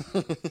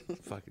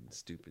fucking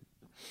stupid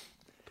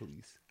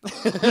police.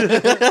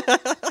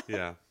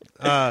 Yeah.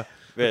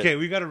 Okay,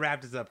 we gotta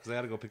wrap this up because I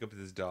gotta go pick up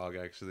this dog.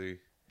 Actually,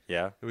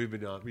 Yeah. we've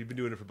been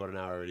doing it for about an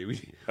hour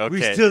already.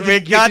 Okay. still We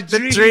didn't get got to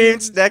the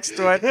dreams next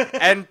one.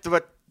 And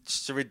what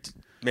should we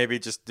maybe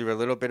just do a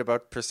little bit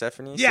about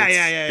Persephone?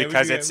 Yeah.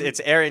 Because it's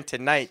airing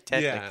tonight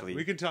technically. Yeah,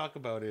 we can talk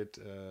about it.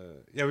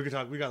 Yeah, we can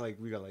talk. We got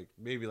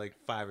maybe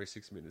 5 or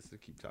 6 minutes to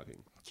keep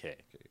talking. Okay.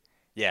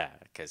 Yeah,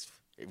 because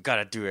we've got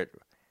to do it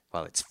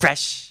while it's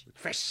fresh.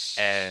 Fresh.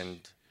 And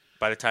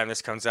by the time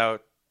this comes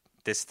out,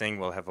 this thing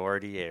will have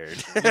already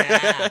aired.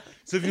 Yeah.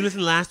 So if you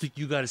listened last week,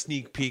 you got a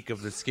sneak peek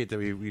of the skit that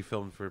we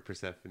filmed for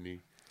Persephone.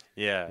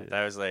 Yeah,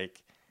 that was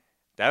like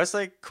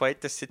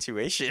quite the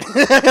situation.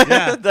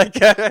 Yeah. Like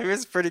it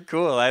was pretty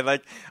cool. I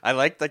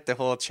liked like the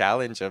whole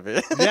challenge of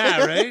it.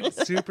 Yeah, right?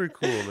 Super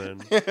cool,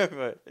 man.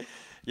 But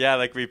yeah,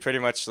 like we pretty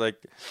much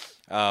like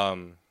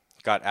got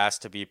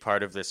asked to be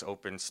part of this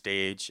open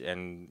stage,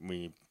 and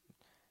we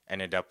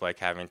ended up like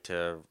having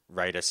to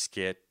write a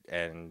skit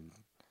and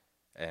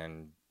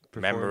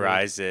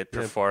memorize it,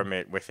 perform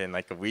it within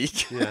like a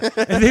week. Yeah.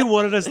 And they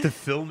wanted us to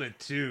film it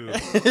too.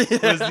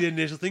 Was the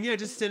initial thing. Yeah,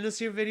 just send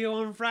us your video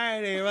on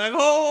Friday. We're like,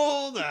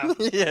 hold up.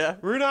 Yeah.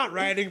 We're not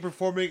writing,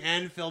 performing,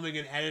 and filming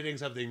and editing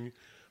something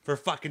for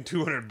fucking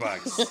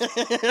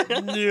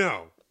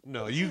 $200.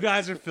 No, you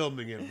guys are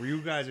filming it.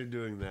 You guys are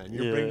doing that.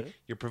 And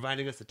you're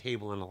providing us a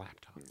table and a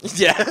laptop.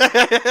 Yeah.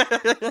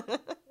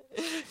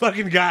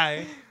 Fucking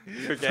guy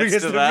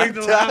Forgets to bring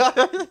the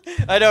laptop.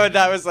 I know, and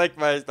that was like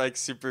my like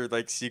super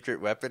like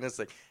secret weapon. It's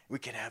like we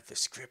can have the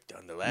script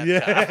on the laptop.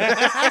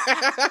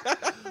 Yeah.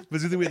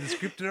 But we had the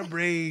script in our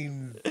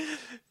brains.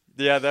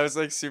 Yeah, that was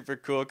like super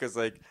cool because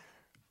like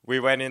we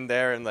went in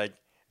there and like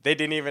they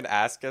didn't even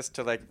ask us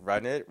to like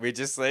run it. We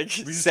just like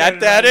sat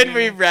down and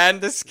we ran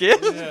the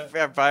skit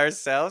by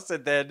ourselves.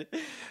 And then,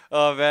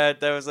 oh man,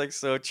 that was like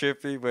so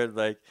trippy when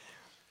like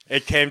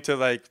it came to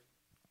like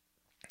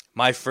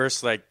my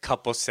first like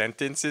couple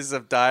sentences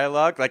of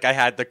dialogue. Like I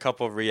had the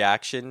couple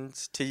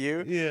reactions to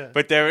you. Yeah.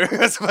 But there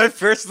was my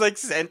first like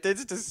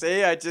sentence to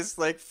say. I just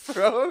like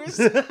froze.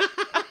 And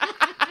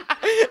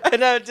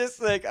I'm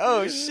just like,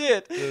 oh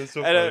shit. That's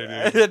so funny,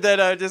 dude. And then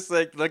I'm just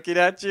like looking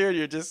at you and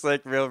you're just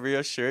like real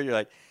reassured. You're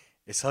like,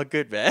 it's all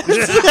good, man. And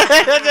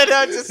then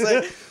I'm just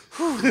like,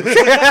 whew.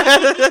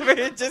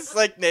 Just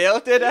like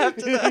nailed it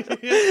after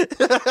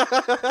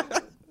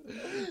that.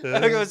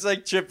 I was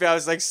like tripping. I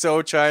was like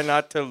so trying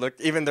not to look,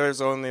 even though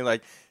there's only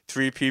like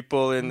 3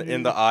 people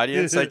in the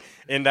audience. Like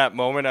in that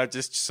moment, I was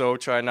just so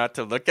trying not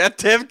to look at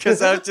them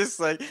because I was just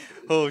like,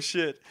 oh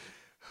shit.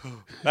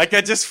 Like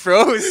I just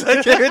froze.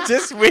 Like it was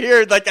just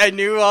weird. Like I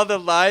knew all the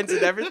lines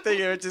and everything.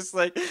 It was just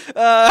like,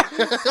 That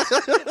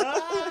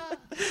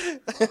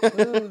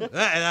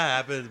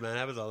happens, man. It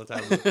happens all the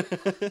time.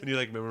 When you're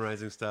like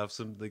memorizing stuff,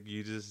 like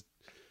you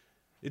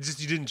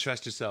didn't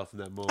trust yourself in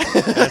that moment.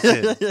 That's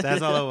it.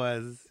 That's all it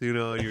was. You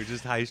were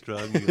just high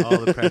strung. All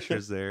the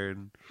pressure's there,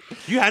 and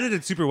you handled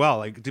it super well.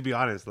 Like to be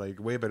honest, like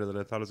way better than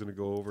I thought it was gonna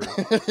go over.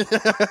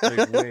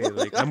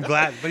 I'm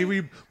glad, but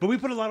we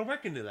put a lot of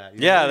work into that.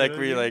 Yeah, like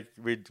we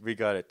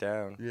got it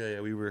down.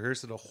 Yeah, we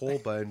rehearsed it a whole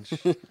bunch.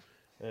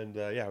 And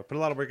we put a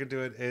lot of work into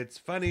it. It's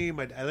funny.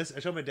 I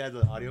showed my dad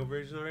the audio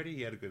version already.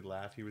 He had a good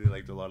laugh. He really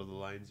liked a lot of the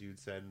lines you'd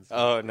said. And stuff.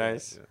 Oh,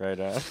 nice. Yeah. Right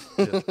on.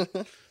 So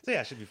yeah,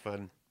 it should be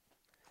fun.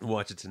 We'll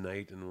watch it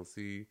tonight, and we'll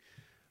see.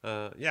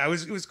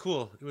 It was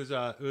cool. It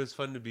was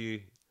fun to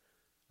be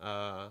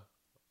on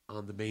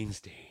the main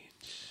stage.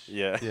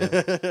 Yeah.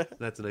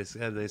 That's a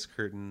nice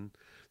curtain.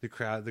 The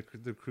crowd,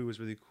 the crew was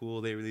really cool.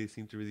 They really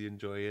seemed to really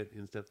enjoy it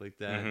and stuff like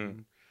that.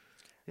 Mm-hmm.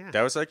 And,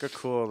 that was like a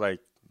cool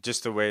like.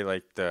 Just the way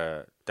like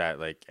that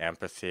like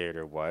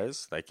amphitheater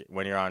was, like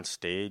when you're on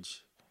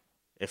stage,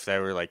 if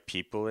there were like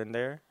people in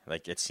there,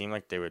 like it seemed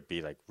like they would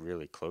be like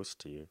really close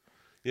to you.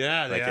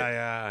 Yeah, like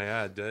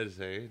it does.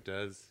 Hey, it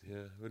does. Yeah,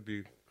 it would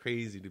be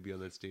crazy to be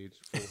on that stage,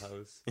 full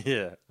house.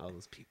 Yeah, all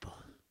those people.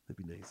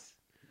 That'd be nice.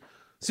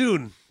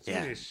 Soon.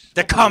 Yeah, Soonish.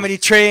 the comedy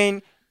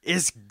train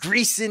is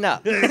greasing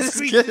up. It's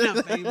greasing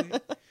up, baby.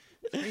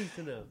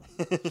 Greasing up.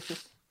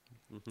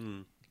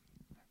 Mm-hmm.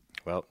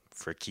 Well,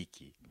 for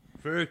Kiki.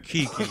 For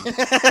Kiki.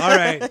 All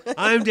right.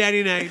 I'm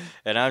Danny Knight.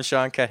 And I'm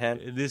Sean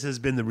Cahen. And this has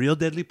been the Real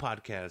Deadly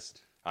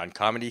Podcast. On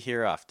Comedy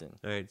Here Often.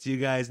 All right. See you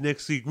guys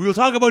next week. We'll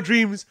talk about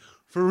dreams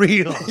for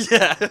real.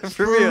 Yeah,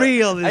 for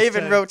real. This I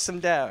even time. wrote some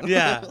down.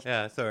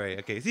 Yeah. Sorry.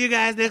 Okay. See you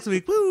guys next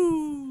week.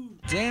 Woo!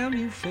 Damn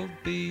you for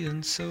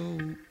being so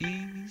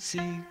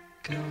easy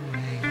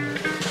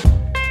going.